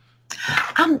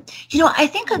 I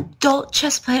think adult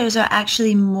chess players are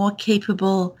actually more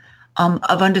capable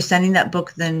of understanding that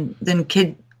book than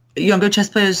younger chess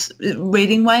players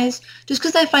rating wise, just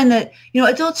because I find that,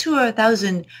 adults who are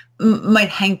 1,000 might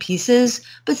hang pieces,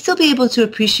 but still be able to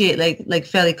appreciate like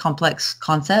fairly complex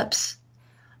concepts.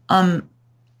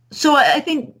 So I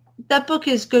think that book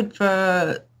is good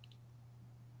for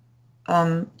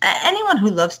anyone who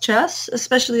loves chess,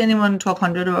 especially anyone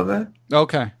 1200 or over.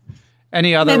 Okay.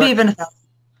 Any other maybe even 1,000.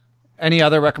 Any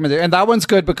other recommendation? And that one's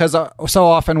good because so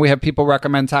often we have people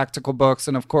recommend tactical books,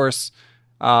 and of course,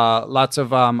 lots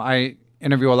of I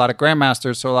interview a lot of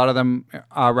grandmasters, so a lot of them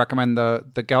recommend the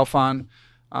Gelfand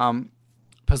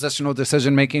positional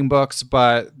decision making books,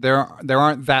 but there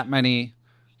aren't that many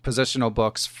positional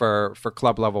books for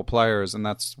club level players, and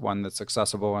that's one that's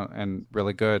accessible and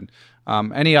really good.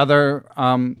 Any other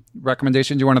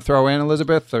recommendations you want to throw in,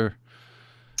 Elizabeth? Or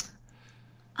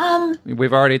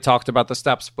we've already talked about the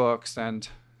Steps books and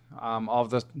all of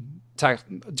the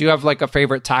do you have like a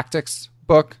favorite tactics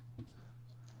book?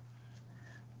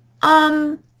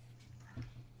 Of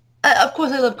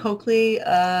course I love Coakley.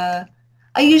 I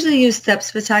usually use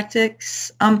Steps for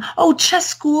tactics. Chess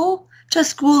School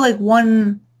like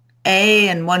 1A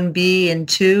and 1B and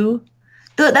 2.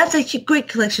 That's a great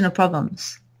collection of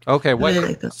problems. Okay, what? Really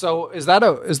like so is that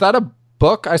a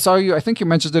book? I think you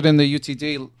mentioned it in the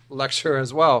UTD lecture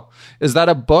as well. Is that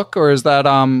a book or is that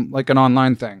like an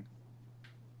online thing?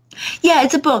 Yeah,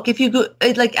 it's a book. If you go,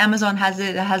 like Amazon has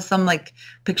it. It has some like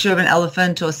picture of an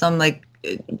elephant or some like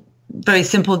very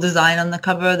simple design on the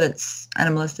cover that's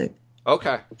animalistic.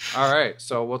 Okay, all right.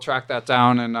 So we'll track that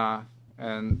down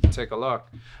and take a look.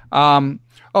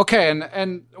 Okay,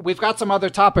 and we've got some other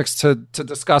topics to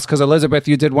discuss because Elizabeth,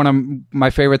 you did one of my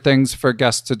favorite things for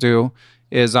guests to do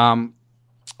is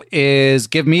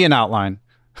give me an outline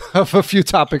of a few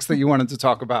topics that you wanted to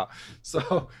talk about.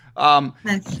 So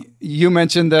you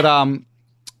mentioned that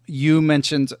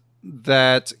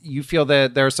you feel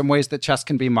that there are some ways that chess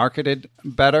can be marketed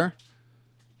better.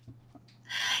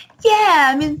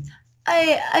 Yeah, I mean,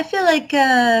 I feel like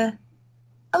a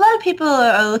lot of people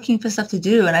are looking for stuff to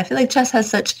do, and I feel like chess has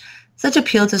such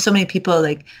appeal to so many people.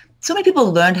 Like, so many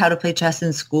people learned how to play chess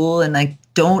in school and like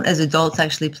don't as adults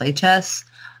actually play chess.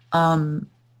 And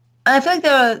I feel like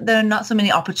there are not so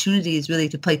many opportunities really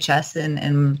to play chess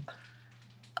in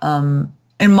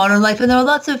modern life, and there are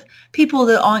lots of people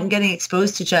that aren't getting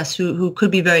exposed to chess who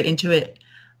could be very into it.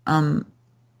 And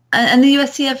the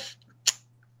USCF,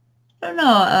 I don't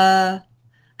know.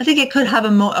 I think it could have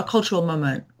a cultural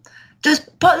moment,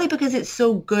 just partly because it's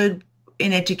so good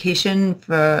in education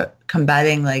for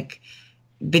combating like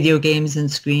video games and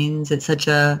screens. It's such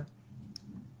a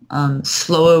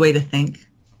slower way to think.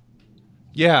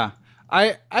 Yeah,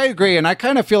 I agree. And I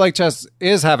kind of feel like chess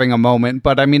is having a moment,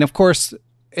 but I mean, of course,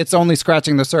 it's only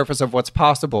scratching the surface of what's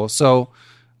possible. So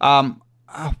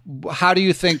how do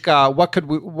you think, what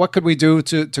could we do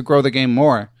to grow the game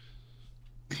more?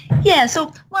 Yeah,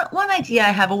 so one idea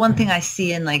I have, or one thing I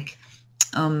see in like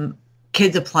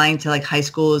kids applying to like high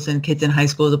schools and kids in high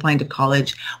schools applying to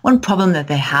college, one problem that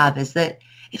they have is that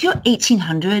if you're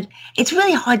 1800, it's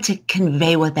really hard to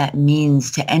convey what that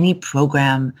means to any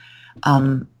program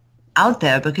out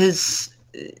there, because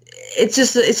it's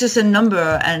just a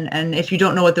number, and if you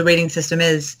don't know what the rating system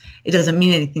is, it doesn't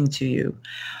mean anything to you.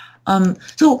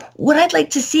 So what I'd like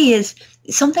to see is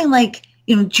something like,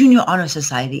 Junior Honor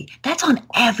Society. That's on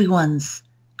everyone's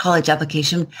college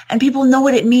application, and people know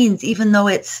what it means, even though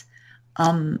it's I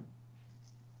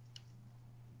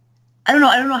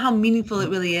don't know how meaningful it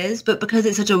really is, but because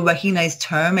it's such a recognized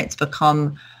term, it's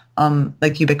become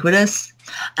like ubiquitous.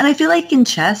 And I feel like in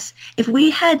chess, if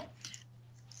we had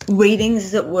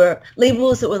ratings that were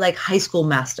labels that were like high school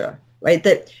master, right?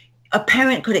 That a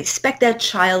parent could expect their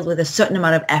child with a certain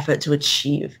amount of effort to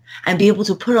achieve and be able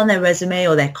to put on their resume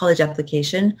or their college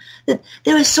application, that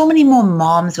there are so many more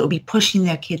moms that would be pushing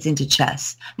their kids into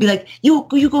chess. Be like, you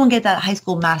go and get that high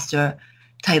school master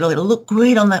title. It'll look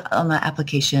great on the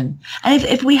application. And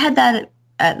if we had that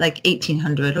at like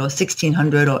 1800 or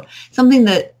 1600 or something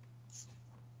that,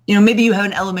 maybe you have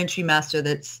an elementary master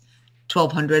that's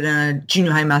 1200 and a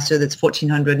junior high master that's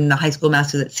 1400 and a high school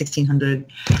master that's 1600.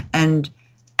 And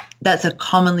that's a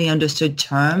commonly understood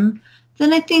term,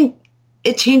 then I think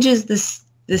it changes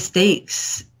the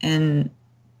stakes in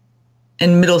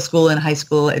middle school and high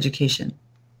school education.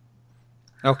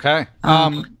 Okay.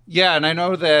 Yeah, and I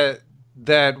know that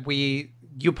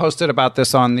you posted about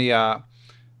this on the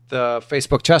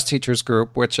Facebook chess teachers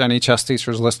group, which any chess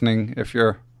teachers listening, if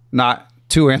you're not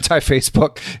too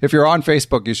anti-Facebook, if you're on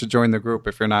Facebook, you should join the group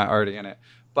if you're not already in it.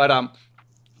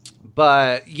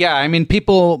 But yeah, I mean,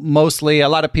 a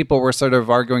lot of people were sort of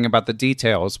arguing about the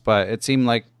details, but it seemed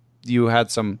like you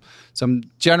had some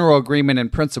general agreement in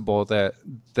principle that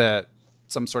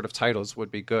some sort of titles would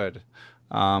be good.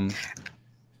 I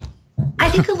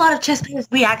think a lot of chess players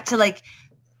react to like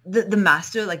the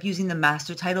master, like using the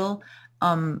master title,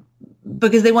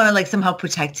 because they want to like somehow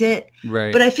protect it.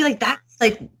 Right. But I feel like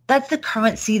that's the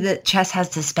currency that chess has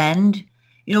to spend.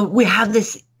 We have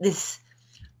this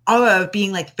aura of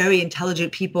being like very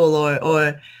intelligent people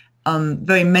or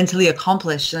very mentally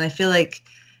accomplished. And I feel like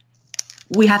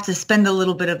we have to spend a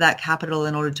little bit of that capital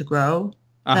in order to grow.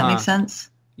 Does that make sense?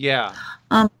 Yeah.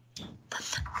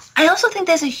 I also think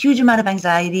there's a huge amount of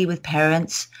anxiety with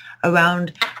parents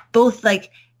around both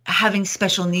like having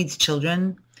special needs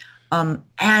children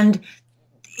and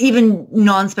even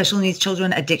non-special needs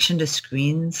children, addiction to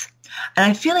screens. And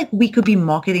I feel like we could be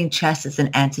marketing chess as an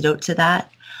antidote to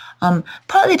that.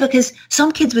 Partly because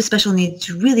some kids with special needs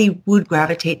really would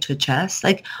gravitate to chess.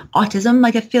 Like autism,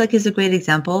 like I feel like is a great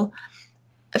example.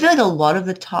 I feel like a lot of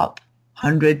the top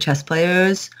 100 chess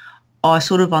players are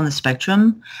sort of on the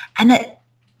spectrum. And that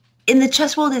in the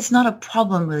chess world, it's not a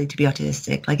problem really to be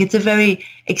autistic. Like it's a very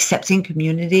accepting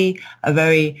community, a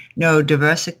very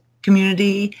neurodiverse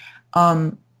community.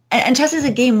 And chess is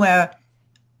a game where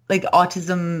like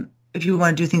autism, if you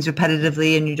want to do things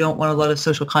repetitively and you don't want a lot of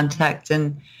social contact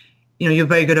and you're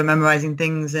very good at memorizing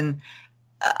things. And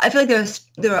I feel like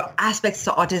there are aspects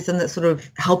to autism that sort of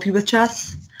help you with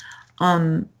chess.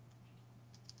 And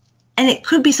it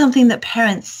could be something that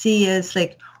parents see as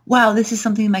like, wow, this is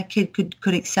something my kid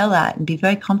could excel at and be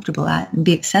very comfortable at and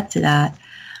be accepted at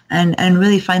and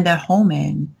really find their home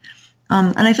in.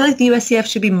 And I feel like the USCF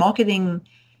should be marketing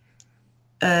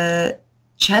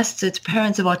chess to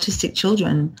parents of autistic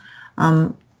children.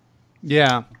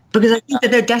 Yeah. Because I think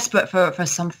that they're desperate for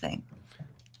something.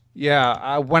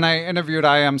 Yeah, when I interviewed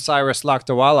Cyrus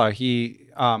Lakdawala,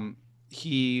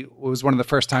 he was one of the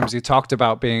first times he talked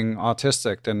about being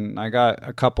autistic, and I got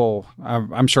a couple.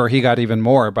 I'm sure he got even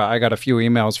more, but I got a few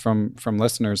emails from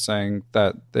listeners saying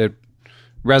that it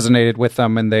resonated with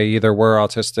them, and they either were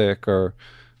autistic or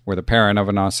were the parent of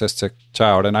an autistic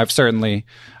child. And I've certainly,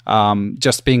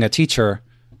 just being a teacher,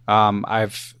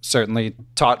 I've certainly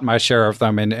taught my share of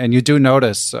them, and you do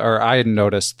notice, or I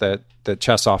noticed that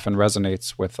chess often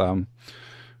resonates with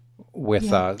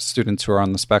students who are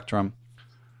on the spectrum.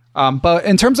 But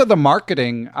in terms of the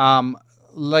marketing,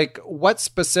 like what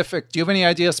specific? Do you have any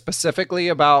idea specifically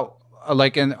about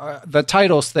like in the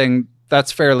titles thing?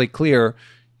 That's fairly clear.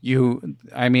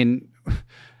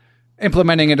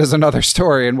 Implementing it is another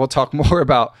story, and we'll talk more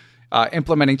about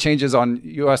implementing changes on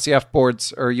USCF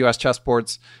boards or US chess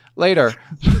boards later.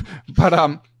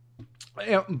 But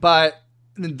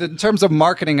in terms of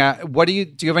marketing, do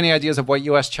you have any ideas of what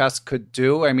US Chess could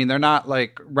do? I mean, they're not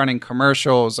like running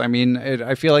commercials. I mean,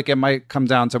 I feel like it might come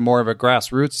down to more of a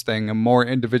grassroots thing, a more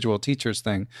individual teachers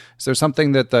thing. Is there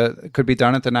something that could be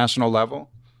done at the national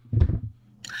level?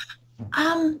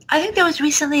 I think there was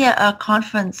recently a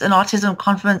conference, an autism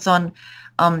conference on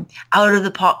out of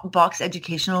the box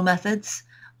educational methods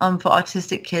for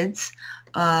autistic kids.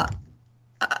 And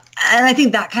I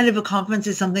think that kind of a conference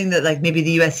is something that like maybe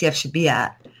the USCF should be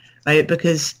at, right?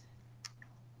 Because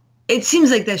it seems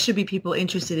like there should be people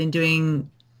interested in doing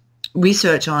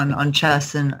research on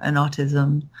chess and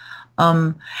autism.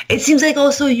 It seems like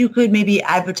also you could maybe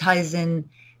advertise in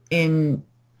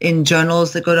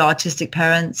journals that go to autistic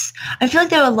parents. I feel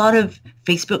like there are a lot of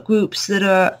Facebook groups that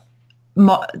are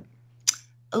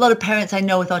a lot of parents I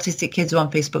know with autistic kids are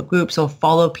on Facebook groups or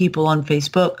follow people on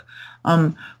Facebook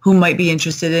who might be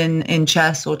interested in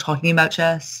chess or talking about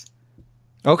chess.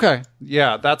 Okay.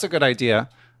 Yeah, that's a good idea.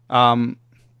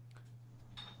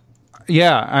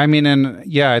 Yeah, I mean, and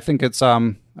yeah, I think it's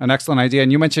an excellent idea.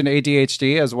 And you mentioned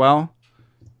ADHD as well.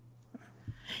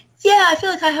 Yeah, I feel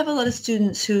like I have a lot of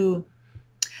students who,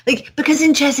 like, because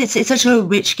in chess it's such a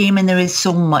rich game and there is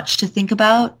so much to think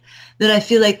about that I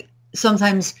feel like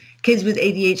sometimes kids with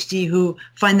ADHD who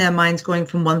find their minds going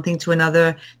from one thing to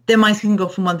another, their minds can go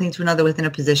from one thing to another within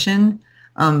a position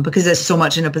because there's so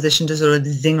much in a position to sort of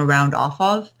zing around off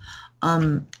of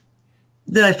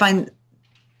that I find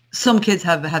some kids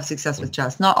have success with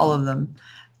chess, not all of them.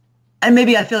 And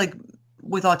maybe I feel like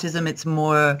with autism, it's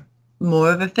more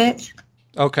of a fit.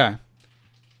 Okay.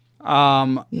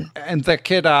 Yeah. And the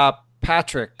kid,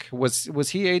 Patrick, was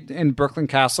he in Brooklyn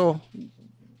Castle?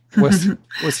 Was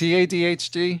he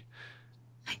ADHD?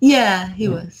 Yeah, he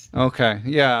was. Okay.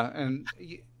 Yeah. And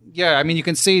yeah, I mean, you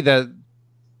can see that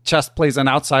chess plays an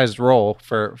outsized role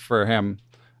for him.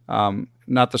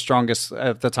 Not the strongest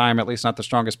at the time, at least not the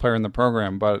strongest player in the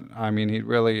program, but I mean,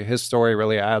 his story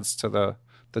really adds to the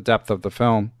depth of the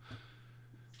film.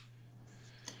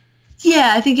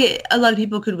 Yeah, I think a lot of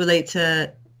people could relate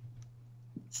to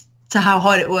how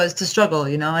hard it was to struggle,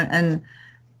 you know, and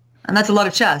that's a lot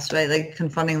of chess, right? Like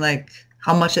confronting like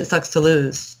how much it sucks to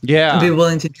lose. Yeah. And be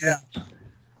willing to do that.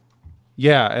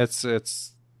 Yeah,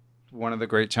 it's one of the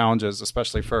great challenges,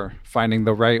 especially for finding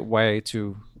the right way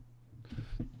to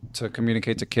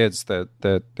communicate to kids that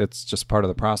it's just part of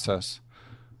the process.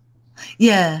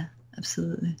 Yeah,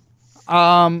 absolutely.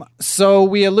 So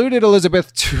we alluded,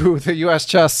 Elizabeth, to the U.S.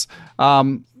 Chess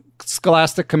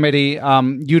Scholastic Committee.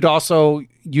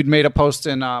 You'd made a post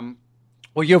in,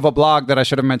 you have a blog that I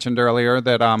should have mentioned earlier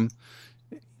that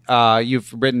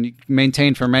you've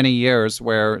maintained for many years,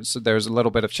 where so there's a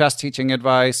little bit of chess teaching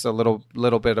advice, a little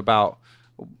bit about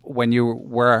when you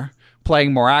were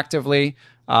playing more actively.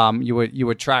 You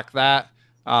would track that.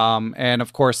 And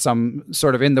of course, some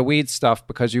sort of in the weeds stuff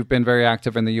because you've been very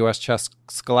active in the U.S. Chess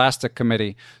Scholastic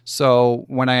Committee. So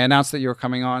when I announced that you were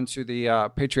coming on to the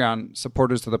Patreon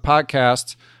supporters of the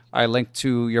podcast, I linked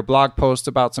to your blog post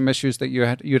about some issues that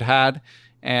you'd had,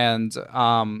 and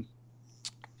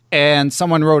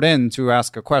someone wrote in to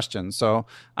ask a question. So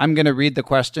I'm going to read the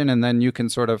question, and then you can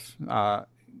sort of.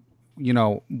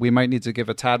 We might need to give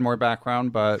a tad more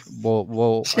background, but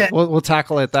we'll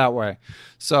tackle it that way.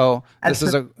 So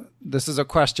this is a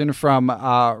question from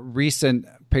recent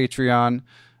Patreon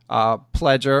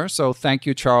pledger. So thank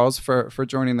you, Charles, for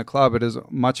joining the club. It is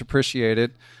much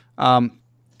appreciated.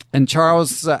 And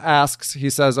Charles asks,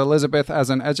 he says, Elizabeth, as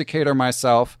an educator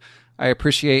myself, I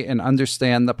appreciate and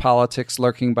understand the politics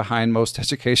lurking behind most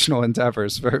educational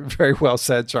endeavors. Very, very well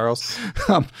said, Charles.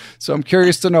 So I'm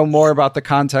curious to know more about the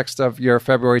context of your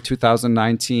February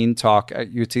 2019 talk at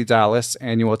UT Dallas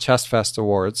Annual Chess Fest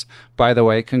Awards. By the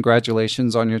way,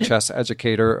 congratulations on your Chess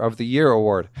Educator of the Year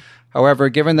award. However,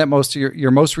 given that most of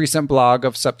your most recent blog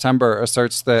of September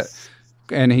asserts that,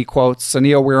 and he quotes,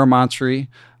 Sunil Weeramantry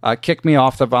kicked me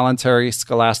off the voluntary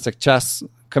Scholastic Chess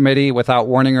Committee without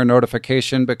warning or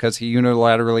notification because he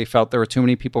unilaterally felt there were too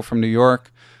many people from New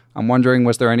York. I'm wondering,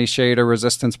 was there any shade or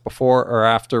resistance before or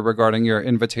after regarding your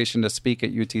invitation to speak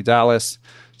at UT Dallas,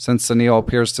 since Sunil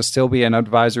appears to still be an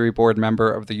advisory board member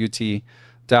of the UT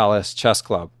Dallas Chess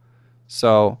Club?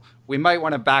 So we might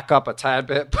want to back up a tad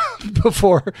bit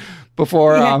before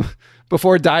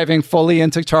diving fully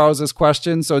into Charles's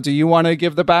question. So do you want to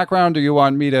give the background, or you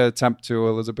want me to attempt to,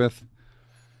 Elizabeth?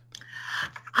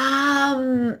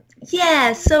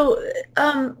 Yeah, so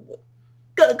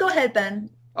go ahead,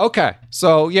 Ben. Okay.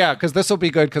 So yeah, because this will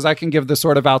be good because I can give the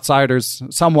sort of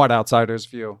somewhat outsider's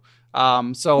view.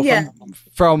 From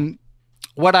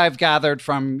what I've gathered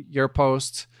from your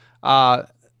post,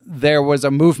 there was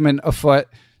a movement afoot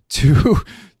to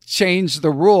change the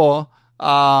rule.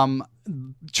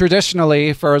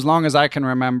 Traditionally, for as long as I can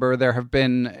remember,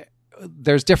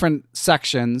 there's different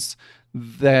sections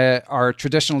that are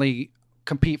traditionally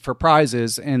compete for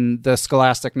prizes in the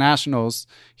Scholastic Nationals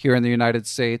here in the United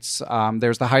States.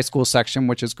 There's the high school section,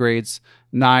 which is grades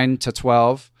 9 to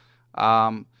 12.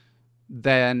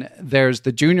 Then there's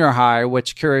the junior high,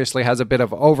 which curiously has a bit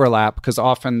of overlap because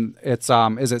often it's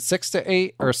is it 6 to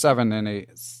 8 or 7 and 8?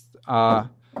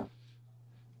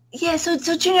 Yeah,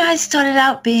 so junior high started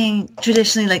out being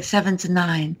traditionally like 7 to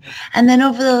 9. And then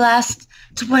over the last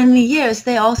 20 years,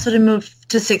 they all sort of moved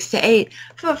to 6 to 8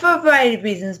 for a variety of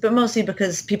reasons, but mostly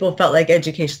because people felt like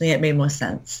educationally it made more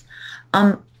sense.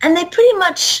 And they pretty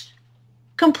much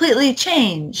completely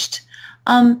changed.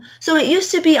 So it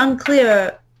used to be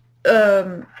unclear,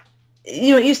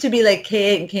 it used to be like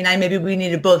K8 and K9, maybe we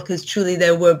needed both because truly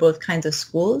there were both kinds of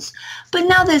schools. But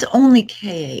now there's only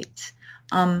K8.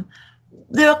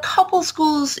 There are a couple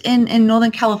schools in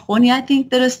Northern California, I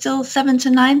think, that are still 7 to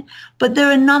 9, but there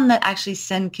are none that actually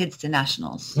send kids to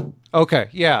nationals. Okay,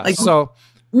 yeah. Like, so,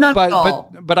 not at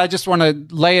all. but I just want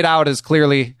to lay it out as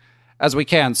clearly as we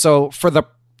can. So for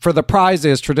the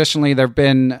prizes, traditionally there've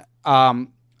been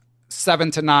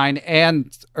 7 to 9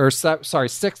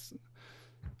 6.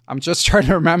 I'm just trying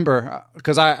to remember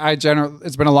because I generally,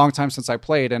 it's been a long time since I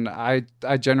played, and I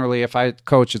generally, if I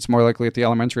coach, it's more likely at the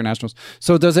elementary nationals.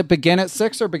 So does it begin at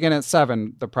 6 or begin at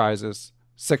 7? The prizes,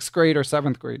 6th grade or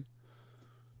 7th grade?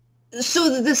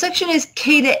 So the section is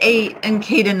K to 8 and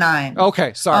K to 9.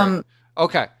 Okay, sorry.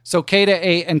 Okay, so K to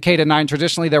 8 and K to 9.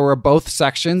 Traditionally, there were both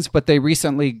sections, but they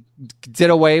recently did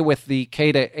away with the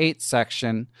K to 8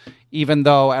 section, even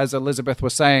though, as Elizabeth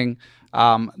was saying,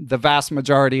 the vast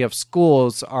majority of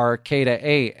schools are K to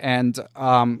 8. And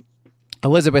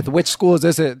Elizabeth, which schools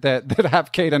is it that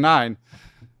have K to 9?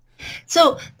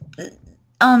 So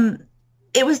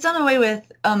it was done away with.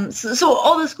 So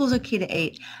all the schools are K to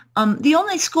 8. The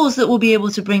only schools that will be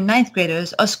able to bring 9th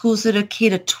graders are schools that are K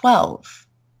to 12,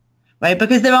 right?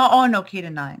 Because there are no K to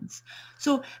 9s.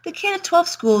 So the K to 12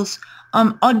 schools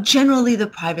are generally the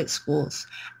private schools.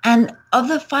 And of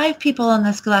the 5 people on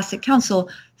the Scholastic Council,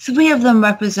 3 of them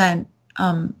represent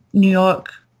New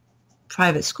York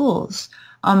private schools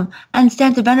and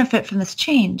stand to benefit from this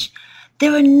change.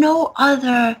 There are no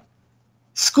other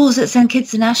schools that send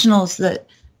kids to nationals that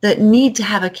need to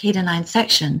have a K to 9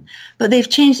 section, but they've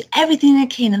changed everything in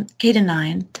K to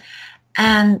 9.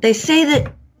 And they say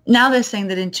that now they're saying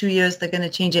that in 2 years they're going to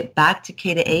change it back to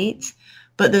K to 8,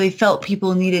 but they felt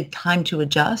people needed time to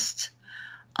adjust.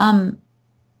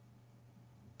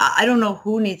 I don't know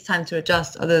who needs time to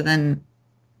adjust other than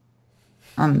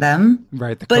them.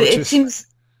 Right. The but coaches.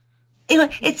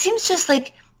 it seems just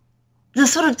like the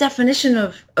sort of definition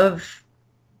of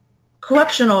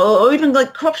corruption or even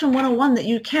like corruption 101 that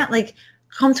you can't like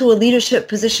come to a leadership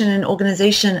position in an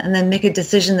organization and then make a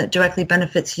decision that directly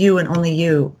benefits you and only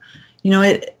you.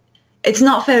 It's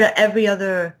not fair to every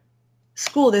other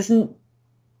school. There's in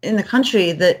the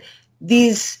country that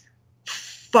these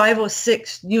 5 or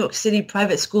 6 New York City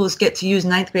private schools get to use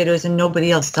 9th graders and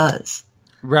nobody else does.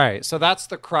 Right. So that's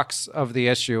the crux of the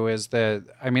issue is that,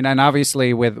 I mean, and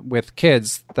obviously with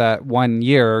kids, that 1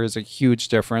 year is a huge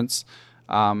difference.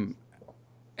 And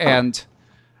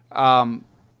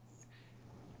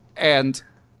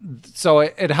so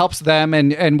it helps them.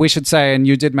 And we should say, and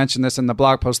you did mention this in the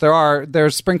blog post,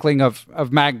 there's sprinkling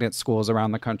of magnet schools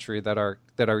around the country that are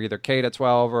either K to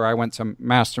 12, or I went to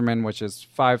Masterman, which is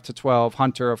 5 to 12.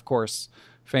 Hunter, of course,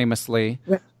 famously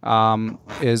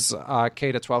is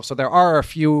K to 12. So there are a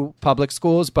few public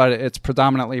schools, but it's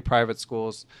predominantly private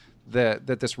schools that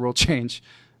this rule change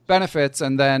benefits.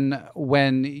 And then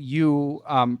when you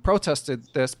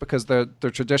protested this because the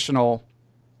traditional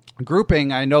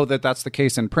grouping, I know that that's the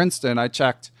case in Princeton. I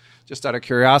checked just out of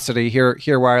curiosity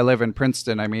here where I live in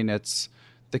Princeton. I mean, it's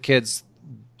the kids.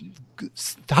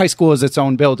 High school is its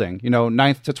own building.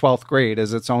 9th to 12th grade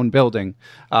is its own building,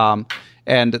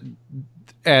 and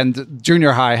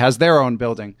junior high has their own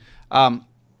building.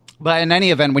 But in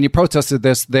any event, when you protested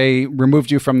this, they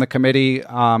removed you from the committee.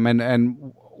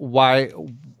 And why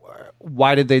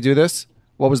did they do this?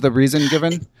 What was the reason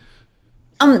given?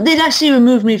 They'd actually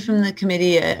removed me from the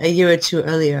committee a year or 2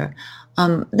 earlier.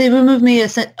 They removed me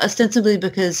ostensibly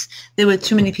because there were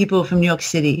too many people from New York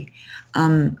City.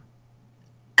 And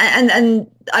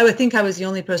I would think I was the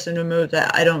only person removed.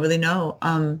 I don't really know.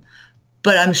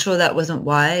 But I'm sure that wasn't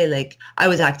why. Like, I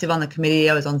was active on the committee.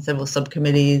 I was on several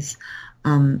subcommittees.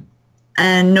 And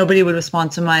nobody would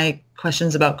respond to my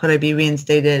questions about could I be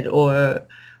reinstated or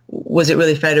was it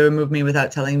really fair to remove me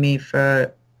without telling me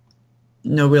for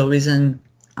no real reason.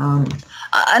 And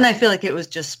I feel like it was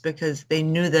just because they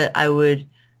knew that I was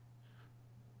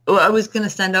going to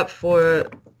stand up for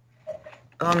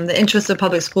the interests of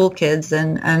public school kids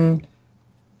and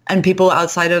and people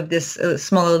outside of this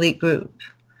small elite group.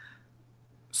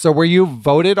 So were you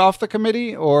voted off the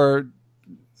committee, or?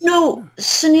 No,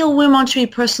 Sunil Wirmontree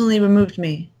personally removed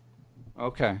me.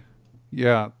 Okay.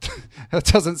 Yeah. That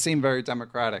doesn't seem very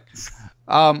democratic.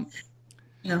 No.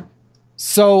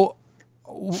 So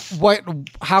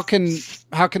how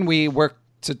can we work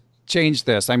to change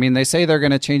this? I mean, they say they're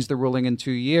going to change the ruling in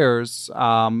 2 years.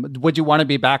 Would you want to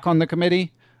be back on the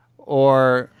committee,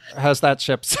 or has that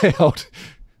ship sailed?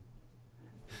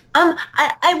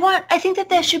 I think that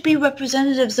there should be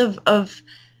representatives of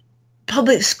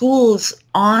public schools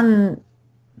on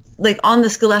the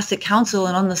Scholastic Council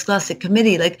and on the Scholastic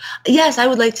Committee. Like, yes, I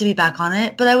would like to be back on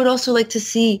it, but I would also like to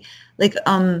see,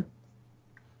 I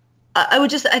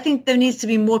think there needs to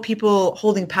be more people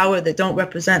holding power that don't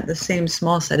represent the same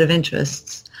small set of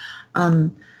interests.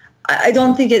 I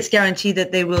don't think it's guaranteed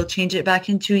that they will change it back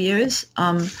in 2 years.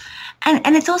 And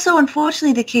it's also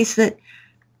unfortunately the case that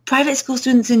private school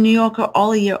students in New York are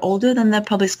all a year older than their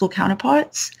public school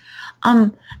counterparts.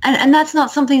 And that's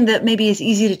not something that maybe is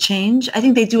easy to change. I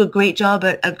think they do a great job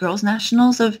at Girls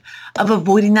Nationals of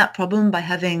avoiding that problem by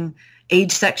having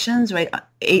age sections, right?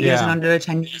 8 years and under,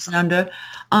 10 years and under.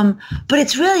 But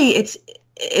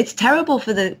it's terrible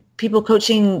for the people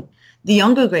coaching the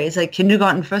younger grades, like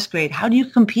kindergarten, first grade. How do you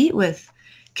compete with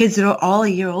kids that are all a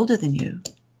year older than you?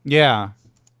 Yeah,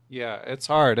 it's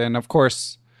hard. And of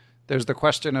course, there's the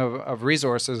question of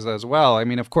resources as well. I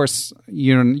mean, of course,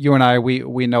 you and I,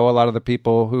 we know a lot of the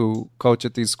people who coach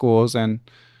at these schools, and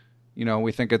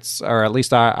we think or at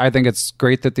least I think it's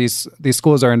great that these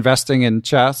schools are investing in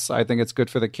chess. I think it's good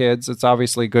for the kids. It's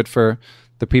obviously good for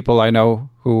the people I know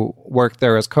who work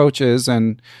there as coaches,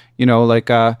 and like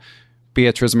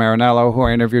Beatrice Marinello, who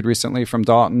I interviewed recently from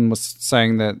Dalton, was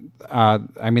saying that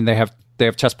they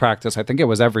have chess practice. I think it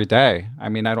was every day. I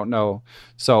mean, I don't know.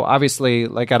 So obviously,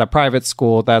 like at a private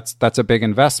school, that's a big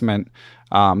investment.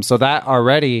 So that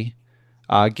already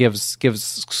gives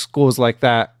schools like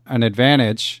that an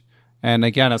advantage. And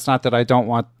again, it's not that I don't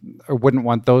want or wouldn't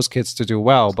want those kids to do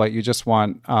well, but you just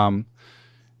want.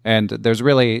 And there's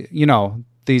really,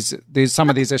 these some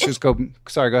of these issues go.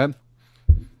 Sorry, go ahead.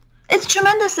 It's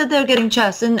tremendous that they're getting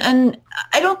chess, and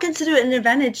I don't consider it an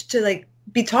advantage to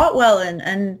be taught well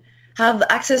and have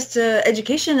access to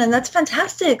education, and that's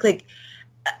fantastic. Like,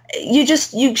 you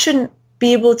shouldn't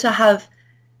be able to have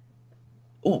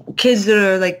kids that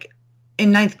are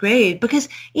in ninth grade, because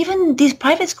even these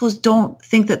private schools don't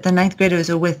think that the ninth graders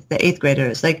are with the eighth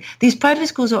graders. Like, these private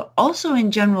schools are also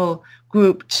in general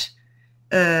grouped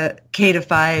K to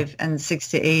 5 and 6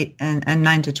 to 8 and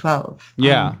 9 to 12.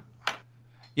 Yeah.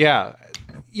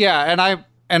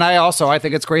 And I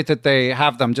think it's great that they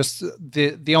have them. Just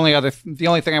the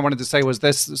only thing I wanted to say was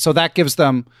this. So that gives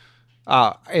them,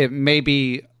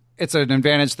 it's an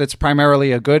advantage that's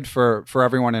primarily a good for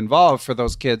everyone involved, for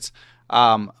those kids.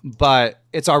 But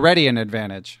it's already an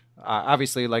advantage.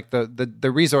 Obviously,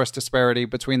 the resource disparity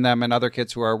between them and other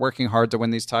kids who are working hard to win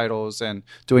these titles and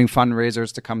doing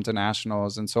fundraisers to come to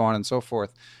nationals and so on and so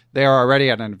forth, they are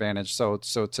already at an advantage. So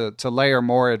to layer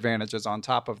more advantages on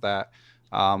top of that,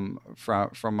 from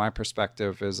my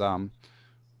perspective, is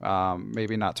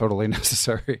maybe not totally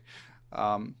necessary.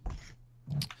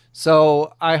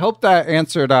 So I hope that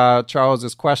answered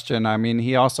Charles's question. I mean,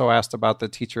 he also asked about the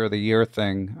Teacher of the Year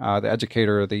thing, the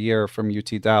Educator of the Year from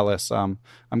UT Dallas. I'm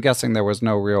guessing there was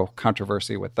no real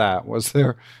controversy with that, was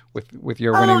there? With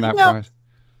your winning that prize?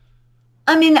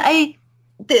 I mean,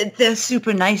 they're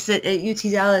super nice at UT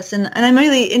Dallas, and I'm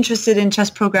really interested in chess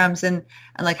programs and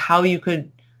how you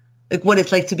could, what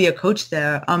it's like to be a coach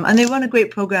there. And they run a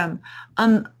great program.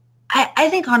 I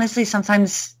think honestly,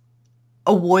 sometimes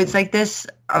awards like this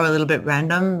are a little bit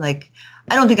random. I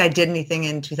don't think I did anything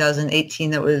in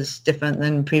 2018 that was different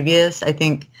than previous. I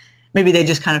think maybe they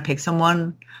just kind of pick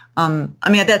someone.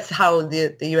 That's how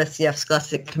the USCF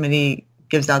Scholastic Committee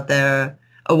gives out their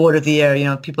award of the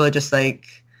year. People are just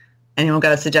anyone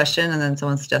got a suggestion, and then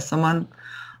someone suggests someone.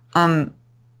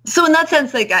 So in that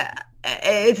sense,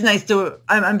 it's nice to.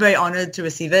 I'm very honored to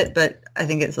receive it, but I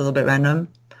think it's a little bit random.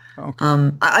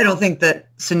 Okay. I don't think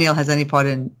that Sunil has any part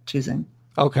in choosing.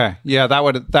 Okay, yeah, that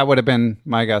would have been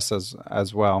my guess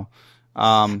as well.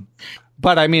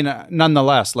 But I mean,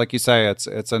 nonetheless, like you say,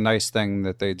 it's a nice thing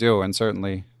that they do, and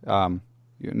certainly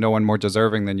no one more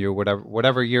deserving than you.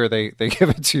 Whatever year they give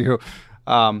it to you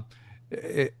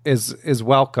is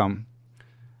welcome.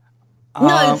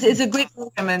 No, it's a great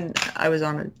program, and I was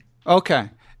honored. Okay.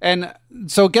 And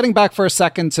so getting back for a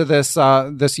second to this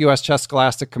U.S. Chess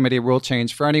Scholastic Committee rule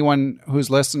change, for anyone who's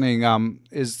listening,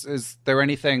 is there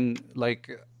anything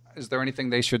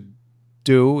they should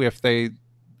do if they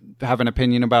have an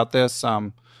opinion about this?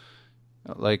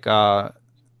 like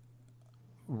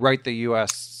write the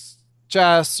U.S.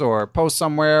 chess or post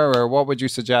somewhere, or what would you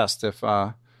suggest if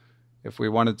we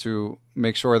wanted to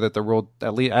make sure that the rule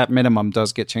at least at minimum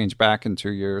does get changed back in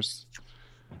 2 years?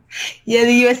 Yeah,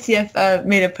 the USCF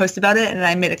made a post about it, and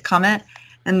I made a comment,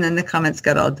 and then the comments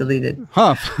got all deleted.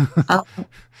 Huh.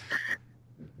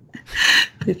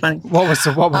 Pretty funny. What was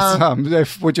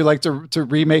would you like to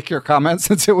remake your comment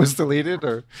since it was deleted,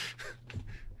 or?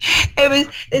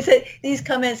 It said these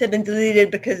comments have been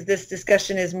deleted because this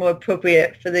discussion is more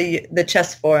appropriate for the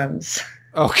chess forums.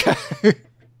 Okay.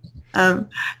 I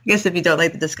guess if you don't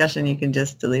like the discussion, you can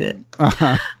just delete it.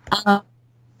 Uh-huh.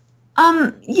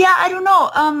 Yeah, I don't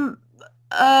know.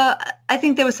 I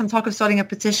think there was some talk of starting a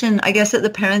petition, I guess, at the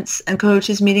parents and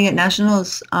coaches meeting at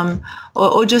nationals,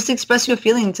 or just express your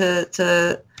feeling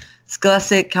to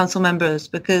Scholastic Council members,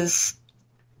 because,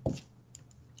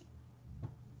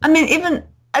 I mean, even,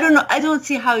 I don't know, I don't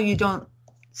see how you don't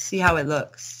see how it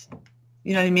looks.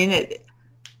 You know what I mean?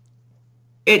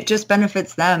 It just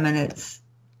benefits them, and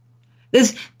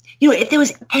there's, if there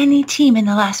was any team in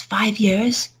the last 5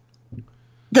 years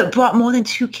that brought more than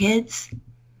 2 kids,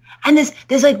 and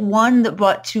there's like one that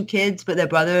brought 2 kids, but they're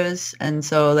brothers, and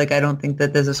so like I don't think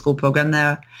that there's a school program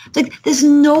there. It's like there's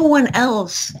no one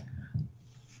else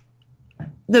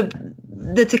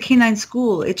that's a canine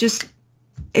school.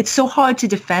 It's so hard to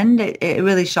defend. It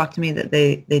really shocked me that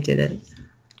they did it,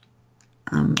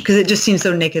 because it just seems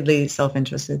so nakedly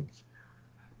self-interested.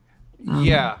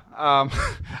 Yeah,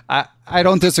 I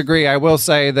don't disagree. I will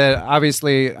say that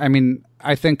obviously, I mean,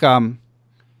 I think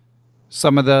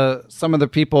some of the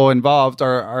people involved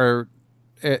are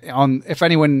on. If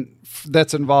anyone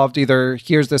that's involved either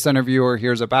hears this interview or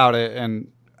hears about it, and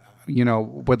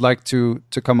would like to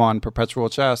come on Perpetual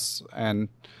Chess and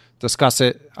discuss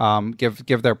it,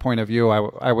 give their point of view,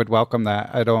 I would welcome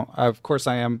that. Of course,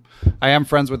 I am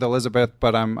friends with Elizabeth,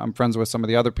 but I'm friends with some of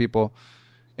the other people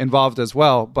involved as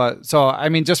well. But so, I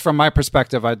mean, just from my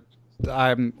perspective,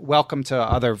 I'm welcome to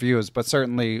other views, but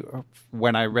certainly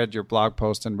when I read your blog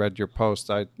post and read your post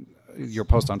on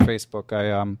Facebook,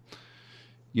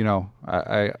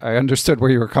 I understood where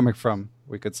you were coming from,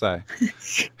 we could say.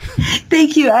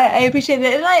 Thank you. I appreciate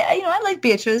it. And I like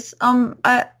Beatrice.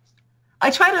 I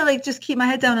try to like just keep my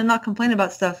head down and not complain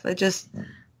about stuff.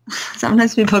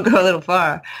 Sometimes people go a little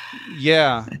far.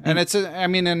 Yeah. And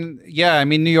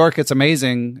New York, it's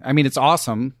amazing. I mean, it's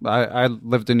awesome. I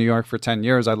lived in New York for 10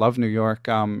 years. I love New York.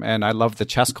 And I love the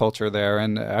chess culture there.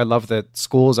 And I love that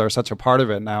schools are such a part of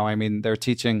it now. I mean, they're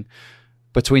teaching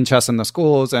between chess in the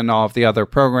schools and all of the other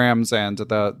programs and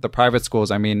the private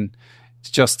schools. I mean,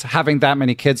 just having that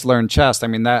many kids learn chess, I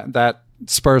mean, that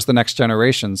spurs the next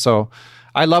generation. So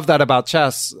I love that about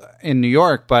chess in New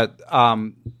York, but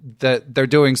that they're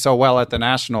doing so well at the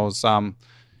nationals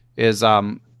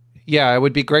it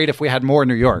would be great if we had more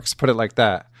New Yorks. Put it like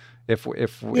that. If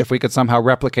we could somehow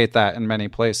replicate that in many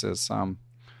places. I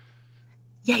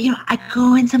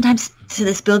go in sometimes to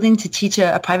this building to teach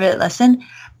a private lesson,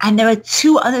 and there are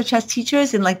 2 other chess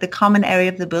teachers in like the common area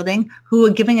of the building who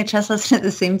are giving a chess lesson at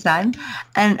the same time,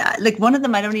 and like one of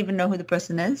them, I don't even know who the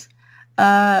person is.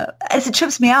 It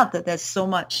trips me out that there's so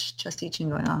much chess teaching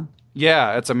going on.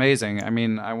 Yeah, it's amazing. I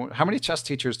mean, how many chess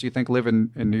teachers do you think live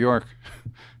in New York?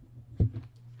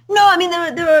 No, I mean,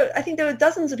 I think there are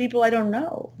dozens of people I don't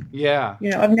know. Yeah.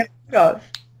 I've never heard of.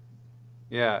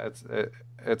 Yeah,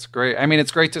 it's great. I mean,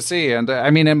 it's great to see. And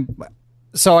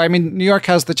New York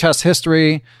has the chess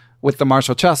history with the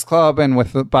Marshall Chess Club and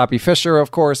with Bobby Fischer, of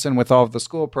course, and with all of the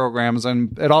school programs.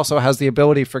 And it also has the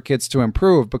ability for kids to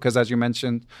improve because, as you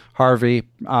mentioned, Harvey,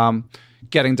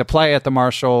 getting to play at the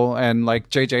Marshall, and like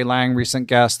JJ Lang, recent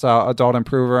guest, adult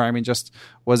improver, I mean, just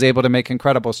was able to make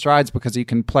incredible strides because you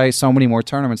can play so many more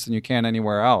tournaments than you can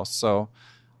anywhere else. So,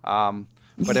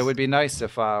 but it would be nice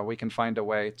if we can find a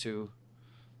way to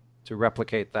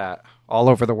replicate that all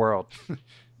over the world.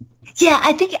 Yeah,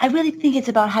 I really think it's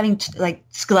about having like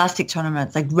scholastic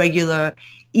tournaments, like regular,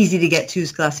 easy to get to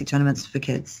scholastic tournaments for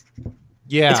kids.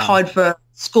 Yeah. It's hard for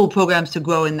school programs to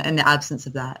grow in the absence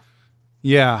of that.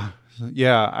 Yeah.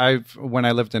 Yeah. When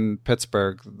I lived in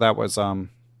Pittsburgh, that was,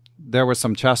 there was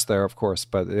some chess there, of course,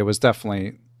 but it was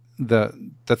definitely the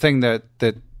thing that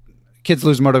kids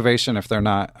lose motivation if they're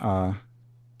not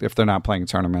playing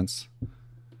tournaments.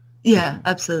 Yeah,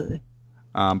 absolutely.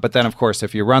 But then, of course,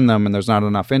 if you run them and there's not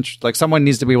enough interest, like someone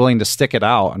needs to be willing to stick it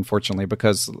out, unfortunately,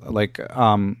 because like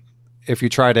if you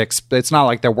try to, it's not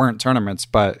like there weren't tournaments,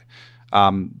 but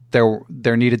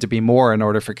there needed to be more in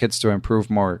order for kids to improve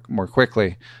more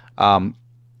quickly.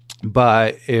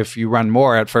 But if you run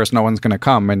more at first, no one's going to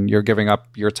come, and you're giving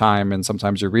up your time and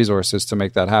sometimes your resources to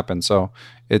make that happen. So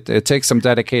it takes some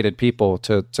dedicated people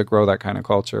to grow that kind of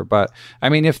culture. But I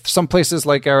mean, if some places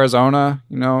like Arizona,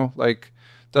 like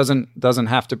doesn't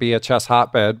have to be a chess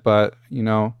hotbed, but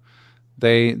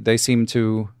they seem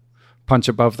to punch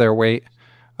above their weight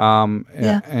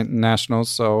in nationals.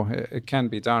 So it can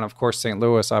be done. Of course, St.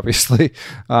 Louis, obviously,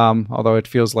 although it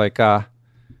feels like,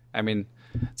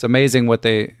 it's amazing what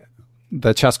the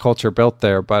chess culture built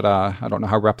there, but I don't know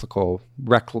how replicable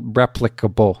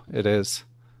it is.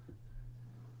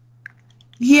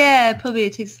 Yeah, probably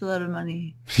it takes a lot of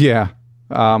money. Yeah.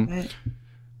 Right.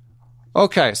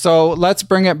 Okay, so let's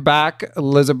bring it back,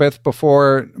 Elizabeth,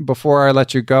 before I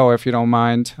let you go, if you don't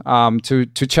mind, to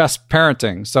chess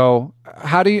parenting. So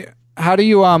how do you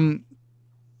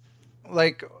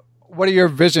like, what are your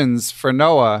visions for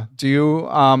Noah? Do you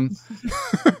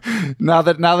now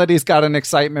that he's got an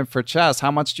excitement for chess, how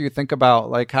much do you think about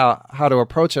like how to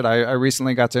approach it? I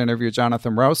recently got to interview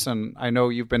Jonathan Rose, and I know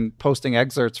you've been posting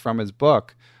excerpts from his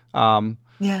book.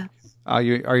 Yeah. Are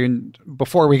you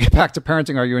before we get back to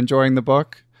parenting, are you enjoying the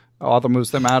book, All the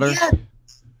Moves That Matter? Yeah.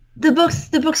 The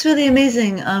book's really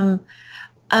amazing.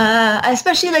 I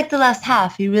especially like the last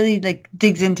half. He really like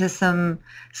digs into some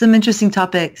interesting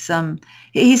topics.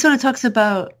 He sort of talks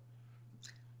about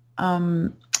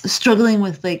struggling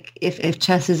with like if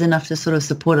chess is enough to sort of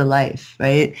support a life,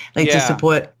 right? Like to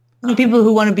support people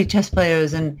who want to be chess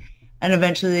players, and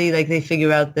eventually like they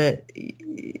figure out that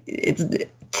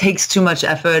it takes too much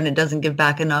effort and it doesn't give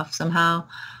back enough somehow.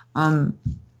 And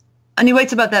he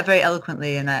writes about that very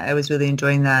eloquently, and I was really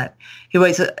enjoying that. He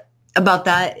writes about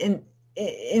that in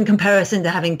comparison to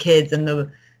having kids and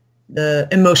the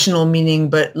emotional meaning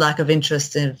but lack of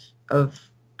interest of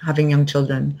having young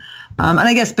children. And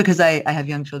I guess because I have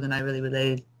young children, I really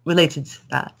related to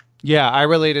that. Yeah, I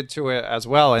related to it as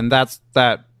well. And that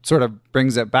sort of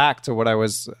brings it back to what I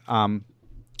was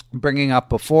bringing up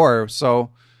before. So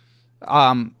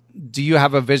do you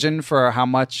have a vision for how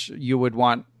much you would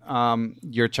want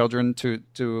your children to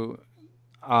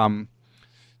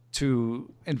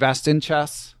invest in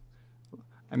chess?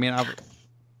 I mean,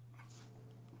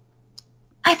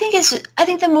 I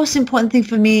think the most important thing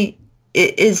for me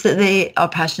is that they are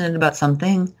passionate about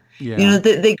something. Yeah.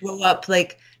 They grow up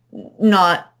like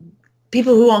not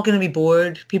people who aren't going to be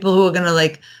bored, people who are going to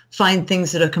like find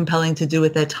things that are compelling to do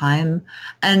with their time.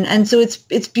 And so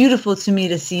it's beautiful to me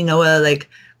to see Noah like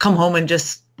come home and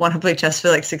just want to play chess for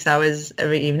like 6 hours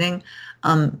every evening.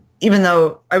 Even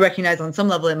though I recognize on some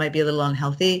level it might be a little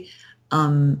unhealthy.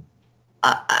 I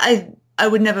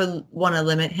would never want to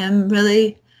limit him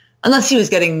really, unless he was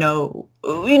getting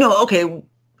okay,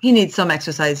 he needs some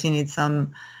exercise, he needs to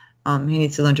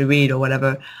learn to read or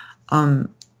whatever.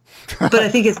 But I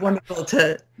think it's wonderful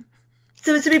to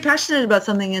be passionate about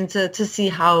something and to see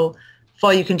how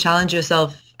far you can challenge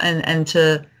yourself and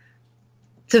to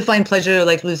find pleasure,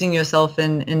 like losing yourself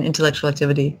in intellectual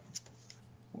activity.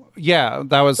 Yeah,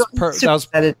 that was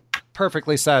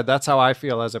perfectly said. That's how I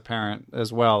feel as a parent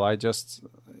as well.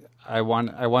 I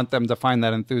want them to find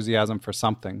that enthusiasm for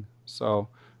something. So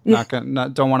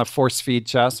don't want to force feed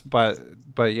chess, but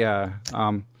yeah,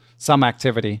 some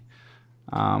activity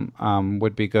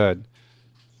would be good.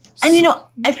 And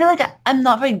I feel like I'm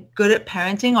not very good at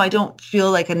parenting, or I don't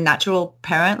feel like a natural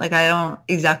parent. Like I don't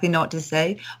exactly know what to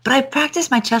say, but I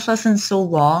practiced my chess lessons so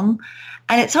long,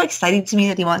 and it's so exciting to me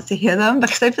that he wants to hear them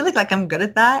because I feel like I'm good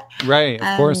at that. Right,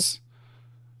 of course.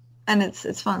 And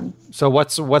it's fun. So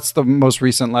what's the most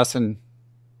recent lesson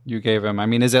you gave him? I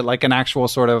mean, is it like an actual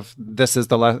sort of, this is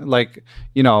the like,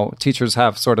 teachers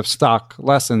have sort of stock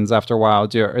lessons after a while.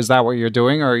 Is that what you're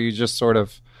doing, or are you just sort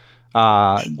of?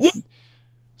 Yeah,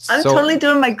 I'm totally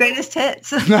doing my greatest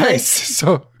hits. Nice,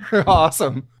 so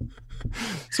awesome.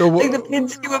 So like the pin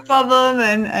skewer problem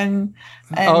and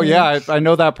oh yeah, I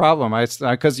know that problem.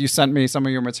 Because you sent me some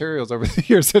of your materials over the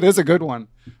years. It is a good one.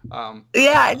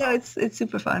 Yeah, I know it's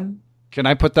super fun. Can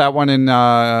I put that one in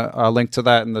a link to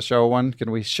that in the show one?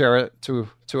 Can we share it to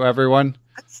everyone?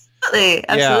 Absolutely.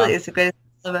 Yeah. It's a great.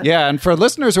 Yeah, and for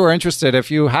listeners who are interested,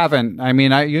 if you haven't, I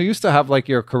mean, you used to have like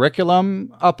your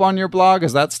curriculum up on your blog.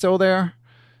 Is that still there?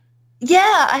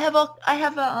 Yeah, I have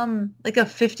a like a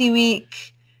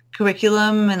 50-week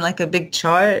curriculum and like a big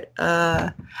chart,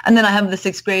 and then I have the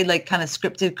 6th grade like kind of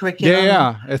scripted curriculum.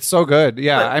 Yeah, it's so good.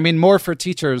 Yeah, I mean, more for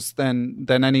teachers than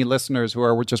any listeners who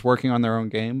are just working on their own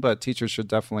game. But teachers should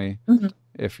definitely,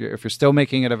 if you're still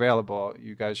making it available,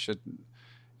 you guys should,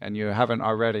 and you haven't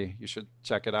already, you should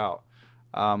check it out.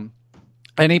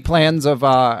 Any plans of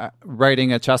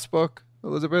writing a chess book,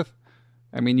 Elizabeth?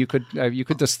 I mean, you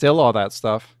could distill all that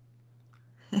stuff.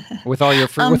 with all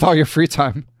your free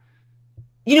time?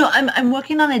 I'm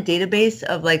working on a database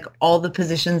of like all the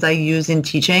positions I use in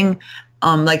teaching,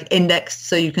 like indexed,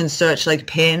 so you can search like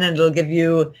pin and it'll give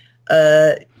you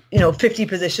 50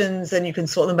 positions and you can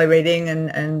sort them by rating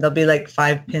and there'll be like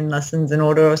 5 pin lessons in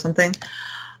order or something.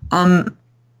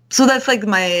 So that's like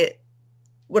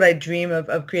what I dream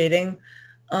of creating.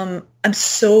 I'm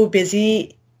so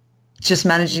busy just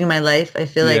managing my life. I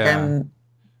feel like I'm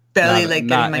barely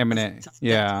getting my imminent.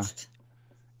 Yeah.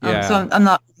 So I'm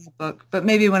not reading a book, but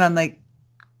maybe when I'm like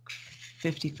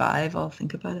 55, I'll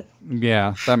think about it.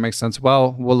 Yeah, that makes sense.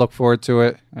 Well, we'll look forward to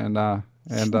it and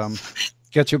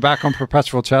get you back on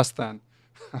Perpetual Chess then.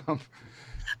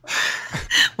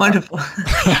 Wonderful.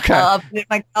 Okay. I'll update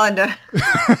my calendar.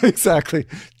 Exactly.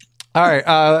 All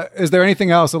right. Is there anything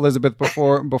else, Elizabeth,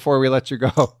 before we let you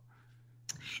go?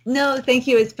 No, thank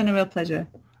you. It's been a real pleasure.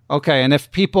 Okay. And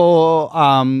if people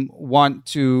want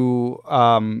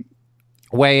to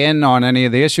weigh in on any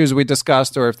of the issues we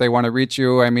discussed, or if they want to reach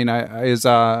you, I mean, is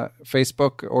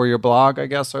Facebook or your blog, I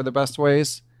guess, are the best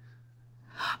ways?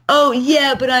 Oh,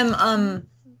 yeah, but I'm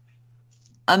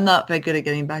not very good at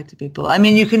getting back to people. I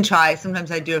mean, you can try.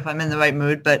 Sometimes I do if I'm in the right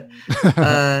mood, but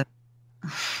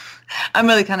I'm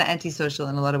really kind of antisocial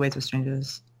in a lot of ways with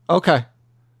strangers. Okay.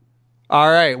 All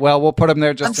right. Well, we'll put them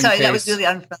there just in case. I'm sorry, that was really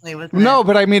unfriendly with me. No,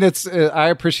 but I mean, I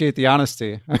appreciate the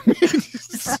honesty. I mean,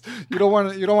 you don't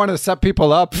want to set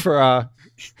people up for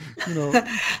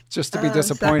just to be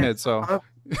disappointed. So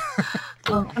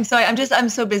I'm sorry. I'm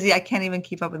so busy. I can't even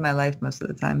keep up with my life most of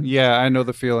the time. Yeah, I know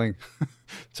the feeling.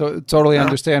 So totally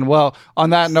understand. Well,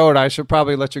 on that note, I should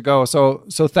probably let you go. So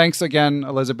thanks again,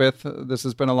 Elizabeth. This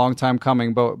has been a long time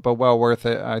coming, but well worth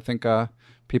it. I think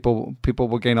people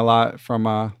will gain a lot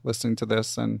from listening to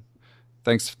this, and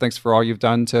thanks for all you've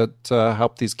done to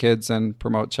help these kids and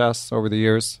promote chess over the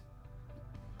years.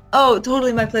 Oh,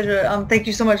 totally, my pleasure. Thank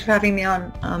you so much for having me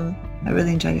on. I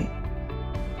really enjoyed it.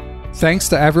 Thanks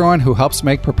to everyone who helps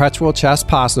make Perpetual Chess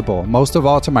possible, most of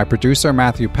all to my producer,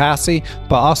 Matthew Passy,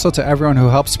 but also to everyone who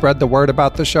helps spread the word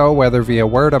about the show, whether via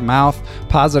word of mouth,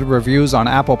 positive reviews on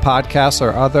Apple Podcasts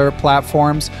or other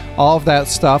platforms. All of that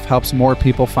stuff helps more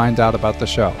people find out about the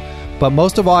show. But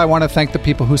most of all, I want to thank the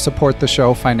people who support the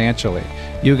show financially.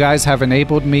 You guys have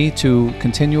enabled me to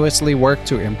continuously work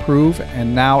to improve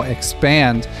and now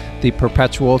expand the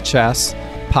Perpetual Chess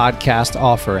podcast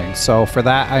offering. So for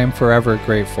that, I am forever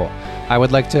grateful. I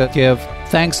would like to give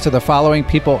thanks to the following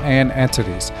people and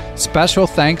entities. Special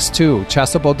thanks to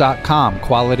Chessable.com,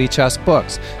 Quality Chess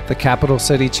Books, the Capital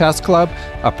City Chess Club,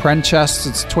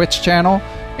 Apprentice's Twitch channel,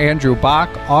 Andrew Bach,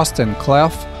 Austin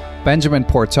Clef, Benjamin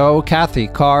Porteau, Kathy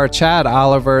Carr, Chad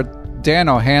Oliver, Dan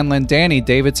O'Hanlon, Danny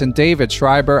Davidson, David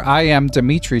Schreiber, I am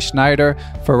Dimitri Schneider,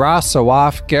 Faraz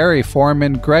Sawaf, Gary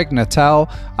Foreman, Greg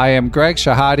Natel, I am Greg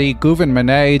Shahadi, Guven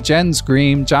Manet, Jens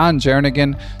Green, John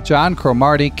Jernigan, John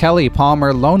Cromarty, Kelly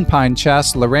Palmer, Lone Pine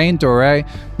Chess, Lorraine Doré,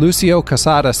 Lucio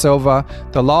Casada Silva,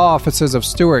 the law offices of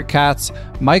Stuart Katz,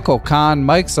 Michael Kahn,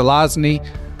 Mike Zelazny,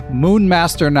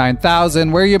 Moonmaster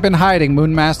 9000, where you been hiding,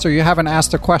 Moonmaster? You haven't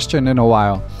asked a question in a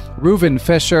while. Reuven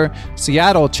Fisher,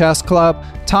 Seattle Chess Club,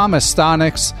 Thomas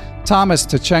Stonix, Thomas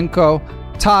Tachenko,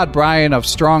 Todd Bryan of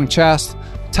Strong Chess,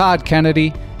 Todd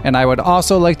Kennedy, and I would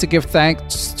also like to give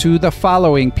thanks to the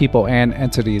following people and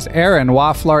entities: Aaron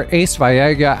Waffler, Ace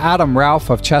Vallega, Adam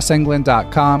Ralph of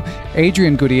ChessEngland.com,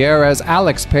 Adrian Gutierrez,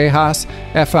 Alex Pejas,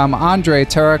 FM Andre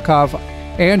Terakov,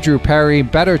 Andrew Perry,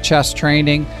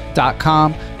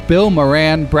 BetterChessTraining.com, Bill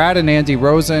Moran, Brad and Andy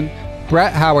Rosen,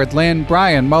 Brett Howard Lynn,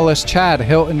 Brian Mullis, Chad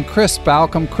Hilton, Chris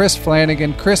Balcom, Chris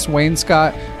Flanagan, Chris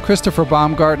Wainscott, Christopher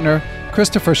Baumgartner,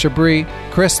 Christopher Chabris,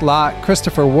 Chris Lott,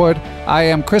 Christopher Wood. I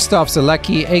am Christoph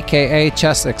Zalecki, a.k.a.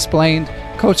 Chess Explained,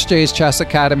 Coach J's Chess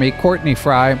Academy, Courtney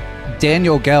Fry,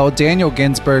 Daniel Gell, Daniel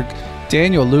Ginsberg,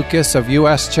 Daniel Lucas of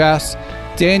U.S. Chess,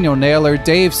 Daniel Naylor,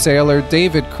 Dave Saylor,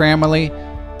 David Cramley,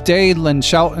 Dalen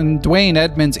Shelton, Dwayne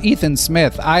Edmonds, Ethan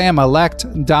Smith, I am elect,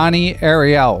 Donnie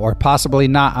Ariel, or possibly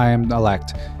not I am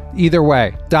elect. Either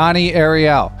way, Donnie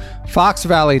Ariel, Fox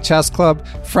Valley Chess Club,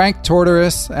 Frank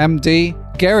Tortoris, MD,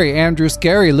 Gary Andrews,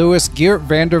 Gary Lewis, Geert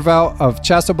Vandervelt of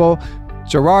Chessable,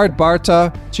 Gerard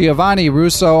Barta, Giovanni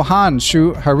Russo, Han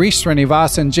Shu, Harish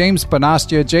Srinivasan, James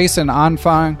Bonastia, Jason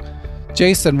Anfang,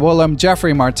 Jason Woolham,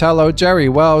 Jeffrey Martello, Jerry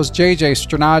Wells, JJ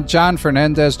Stranad, John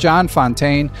Fernandez, John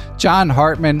Fontaine, John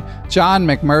Hartman, John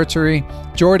McMurtry,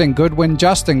 Jordan Goodwin,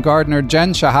 Justin Gardner,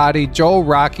 Jen Shahadi, Joel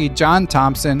Rocky, John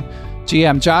Thompson,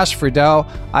 GM Josh Friedel,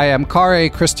 I am Kare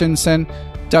Christensen,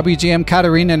 WGM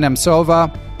Katerina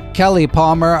Nemtsova, Kelly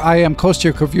Palmer, I am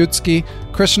Kostya Kovutsky,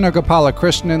 Krishna Gopala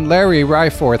Krishnan, Larry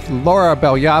Ryforth, Laura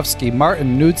Belyavsky,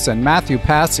 Martin Knudsen, Matthew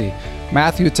Passy,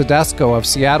 Matthew Tedesco of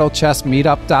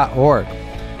SeattleChessMeetup.org,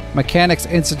 Mechanics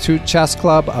Institute Chess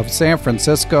Club of San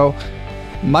Francisco,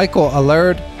 Michael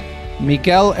Allard,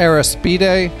 Miguel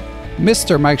Aristide,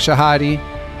 Mr. Mike Shahadi,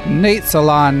 Nate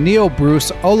Salon, Neil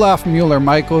Bruce, Olaf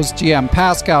Mueller-Michaels, GM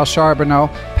Pascal Charbonneau,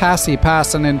 Passy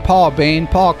Passanen, Paul Bain,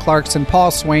 Paul Clarkson, Paul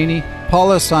Swaney,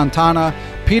 Paula Santana,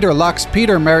 Peter Lux,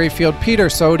 Peter Merrifield, Peter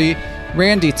Sodi,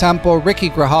 Randy Temple, Ricky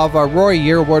Grijalva, Roy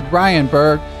Yearwood, Ryan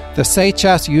Berg, the Say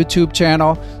Chess YouTube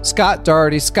channel, Scott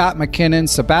Doherty, Scott McKinnon,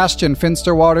 Sebastian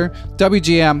Finsterwater,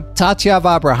 WGM, Tatyav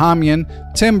Abrahamian,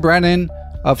 Tim Brennan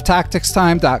of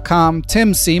TacticsTime.com,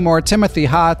 Tim Seymour, Timothy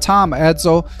Ha, Tom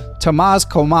Edsel, Tomas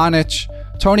Komanich,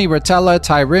 Tony Rotella,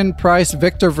 Tyrin Price,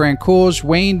 Victor Vrancoulge,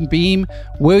 Wayne Beam,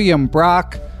 William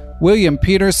Brock, William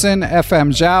Peterson,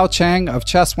 FM Zhao Chang of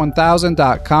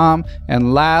Chess1000.com,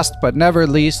 and last but never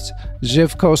least,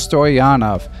 Zhivko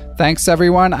Stoyanov. Thanks,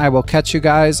 everyone. I will catch you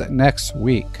guys next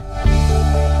week.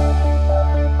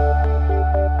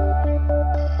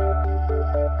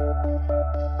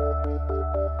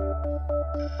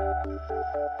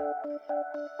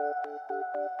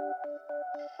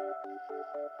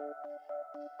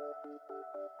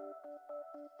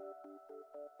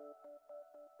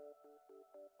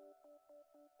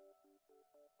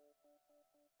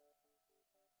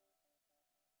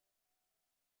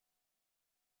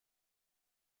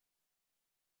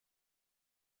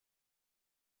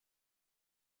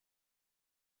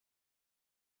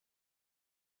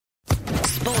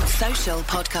 Sports Social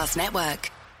Podcast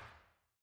Network.